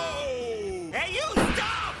 Whoa! Hey, you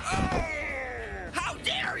stop! Oh! How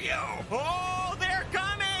dare you! Oh, they're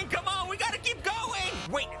coming! Come on, we gotta keep going!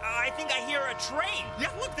 Wait, I think I hear a train.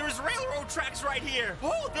 Yeah, look, there's railroad tracks right here.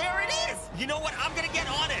 Oh, there it is! You know what? I'm gonna get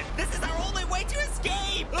on it. This is our only way to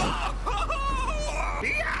escape! Oh!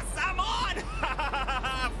 Yes, I'm on!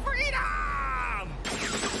 Freedom!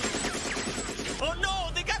 Oh no,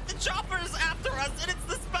 they got the choppers after us, and it's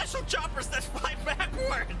the special choppers that fly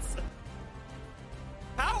backwards.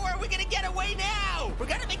 How are we gonna get away now? We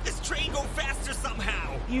gotta make this train go faster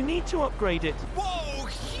somehow. You need to upgrade it. Whoa,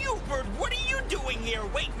 Hubert, what are you doing here?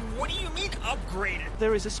 Wait, what do you mean upgrade it?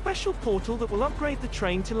 There is a special portal that will upgrade the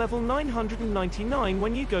train to level 999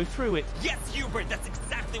 when you go through it. Yes, Hubert, that's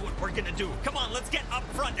exactly what we're gonna do. Come on, let's get up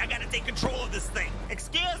front. I gotta take control of this thing.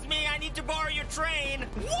 Excuse me, I need to borrow your train.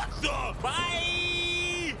 What the?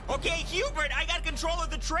 Bye! Okay, Hubert, I got control of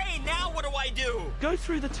the train. Now what do I do? Go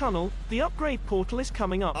through the tunnel. The upgrade portal is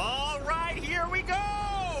coming up. All right, here we go.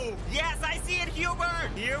 Yes, I see it, Hubert.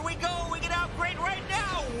 Here we go. We can upgrade right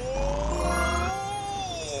now. Whoa!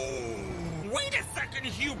 Wait a second,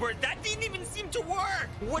 Hubert. That didn't even seem to work.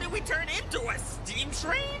 What did we turn into? A steam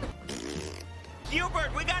train?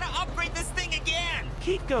 Hubert, we gotta upgrade this thing again.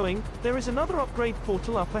 Keep going. There is another upgrade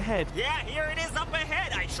portal up ahead. Yeah, here it is up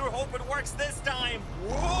ahead. I sure hope it works this time.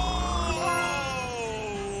 Whoa!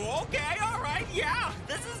 Okay, all right, yeah,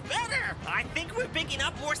 this is better. I think we're picking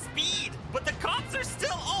up more speed, but the cops are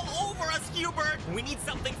still all over us, Hubert. We need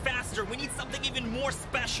something faster. We need something even more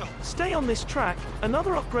special. Stay on this track.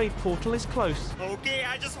 Another upgrade portal is close. Okay,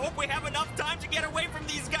 I just hope we have enough time to get away from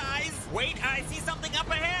these guys. Wait, I see something up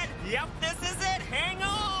ahead. Yep, this is it. Hang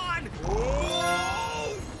on.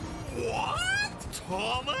 Whoa! What?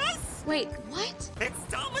 Thomas? Wait, what? It's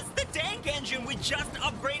Thomas the Tank Engine. We just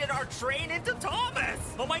upgraded our train into Thomas.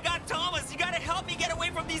 Oh my God, Thomas, you gotta help me get away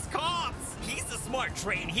from these cops. He's a smart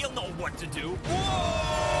train. He'll know what to do. Whoa!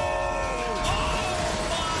 Oh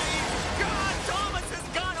my God, Thomas has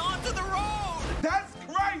gone onto the road. That's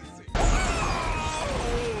crazy!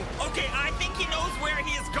 Whoa! Okay, I think he knows where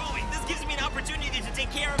he is going. This gives me an opportunity to take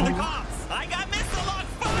care of the cops. I got missile lock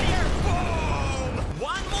fire. Boom!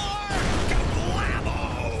 One more.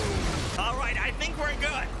 Kablamo! All right, I think we're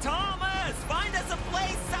good. Thomas, find us a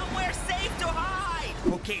place somewhere safe to hide.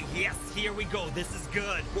 Okay, yes, here we go. This is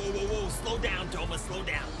good. Whoa, whoa, whoa. Slow down, Thomas. Slow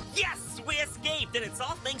down. Yes, we escaped, and it's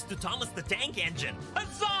all thanks to Thomas the Tank Engine.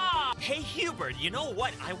 Huzzah! Hey, Hubert, you know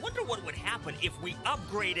what? I wonder what would happen if we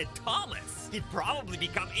upgraded Thomas. He'd probably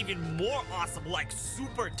become even more awesome, like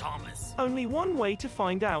Super Thomas. Only one way to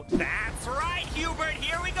find out. That's right, Hubert.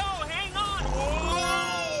 Here we go. Hang on.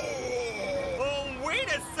 Whoa! Oh, wait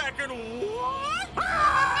a second. What?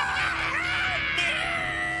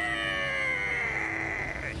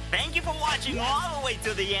 Thank you for watching all the way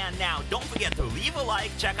to the end. Now, don't forget to leave a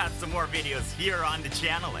like, check out some more videos here on the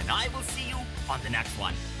channel, and I will see you on the next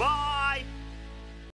one. Bye!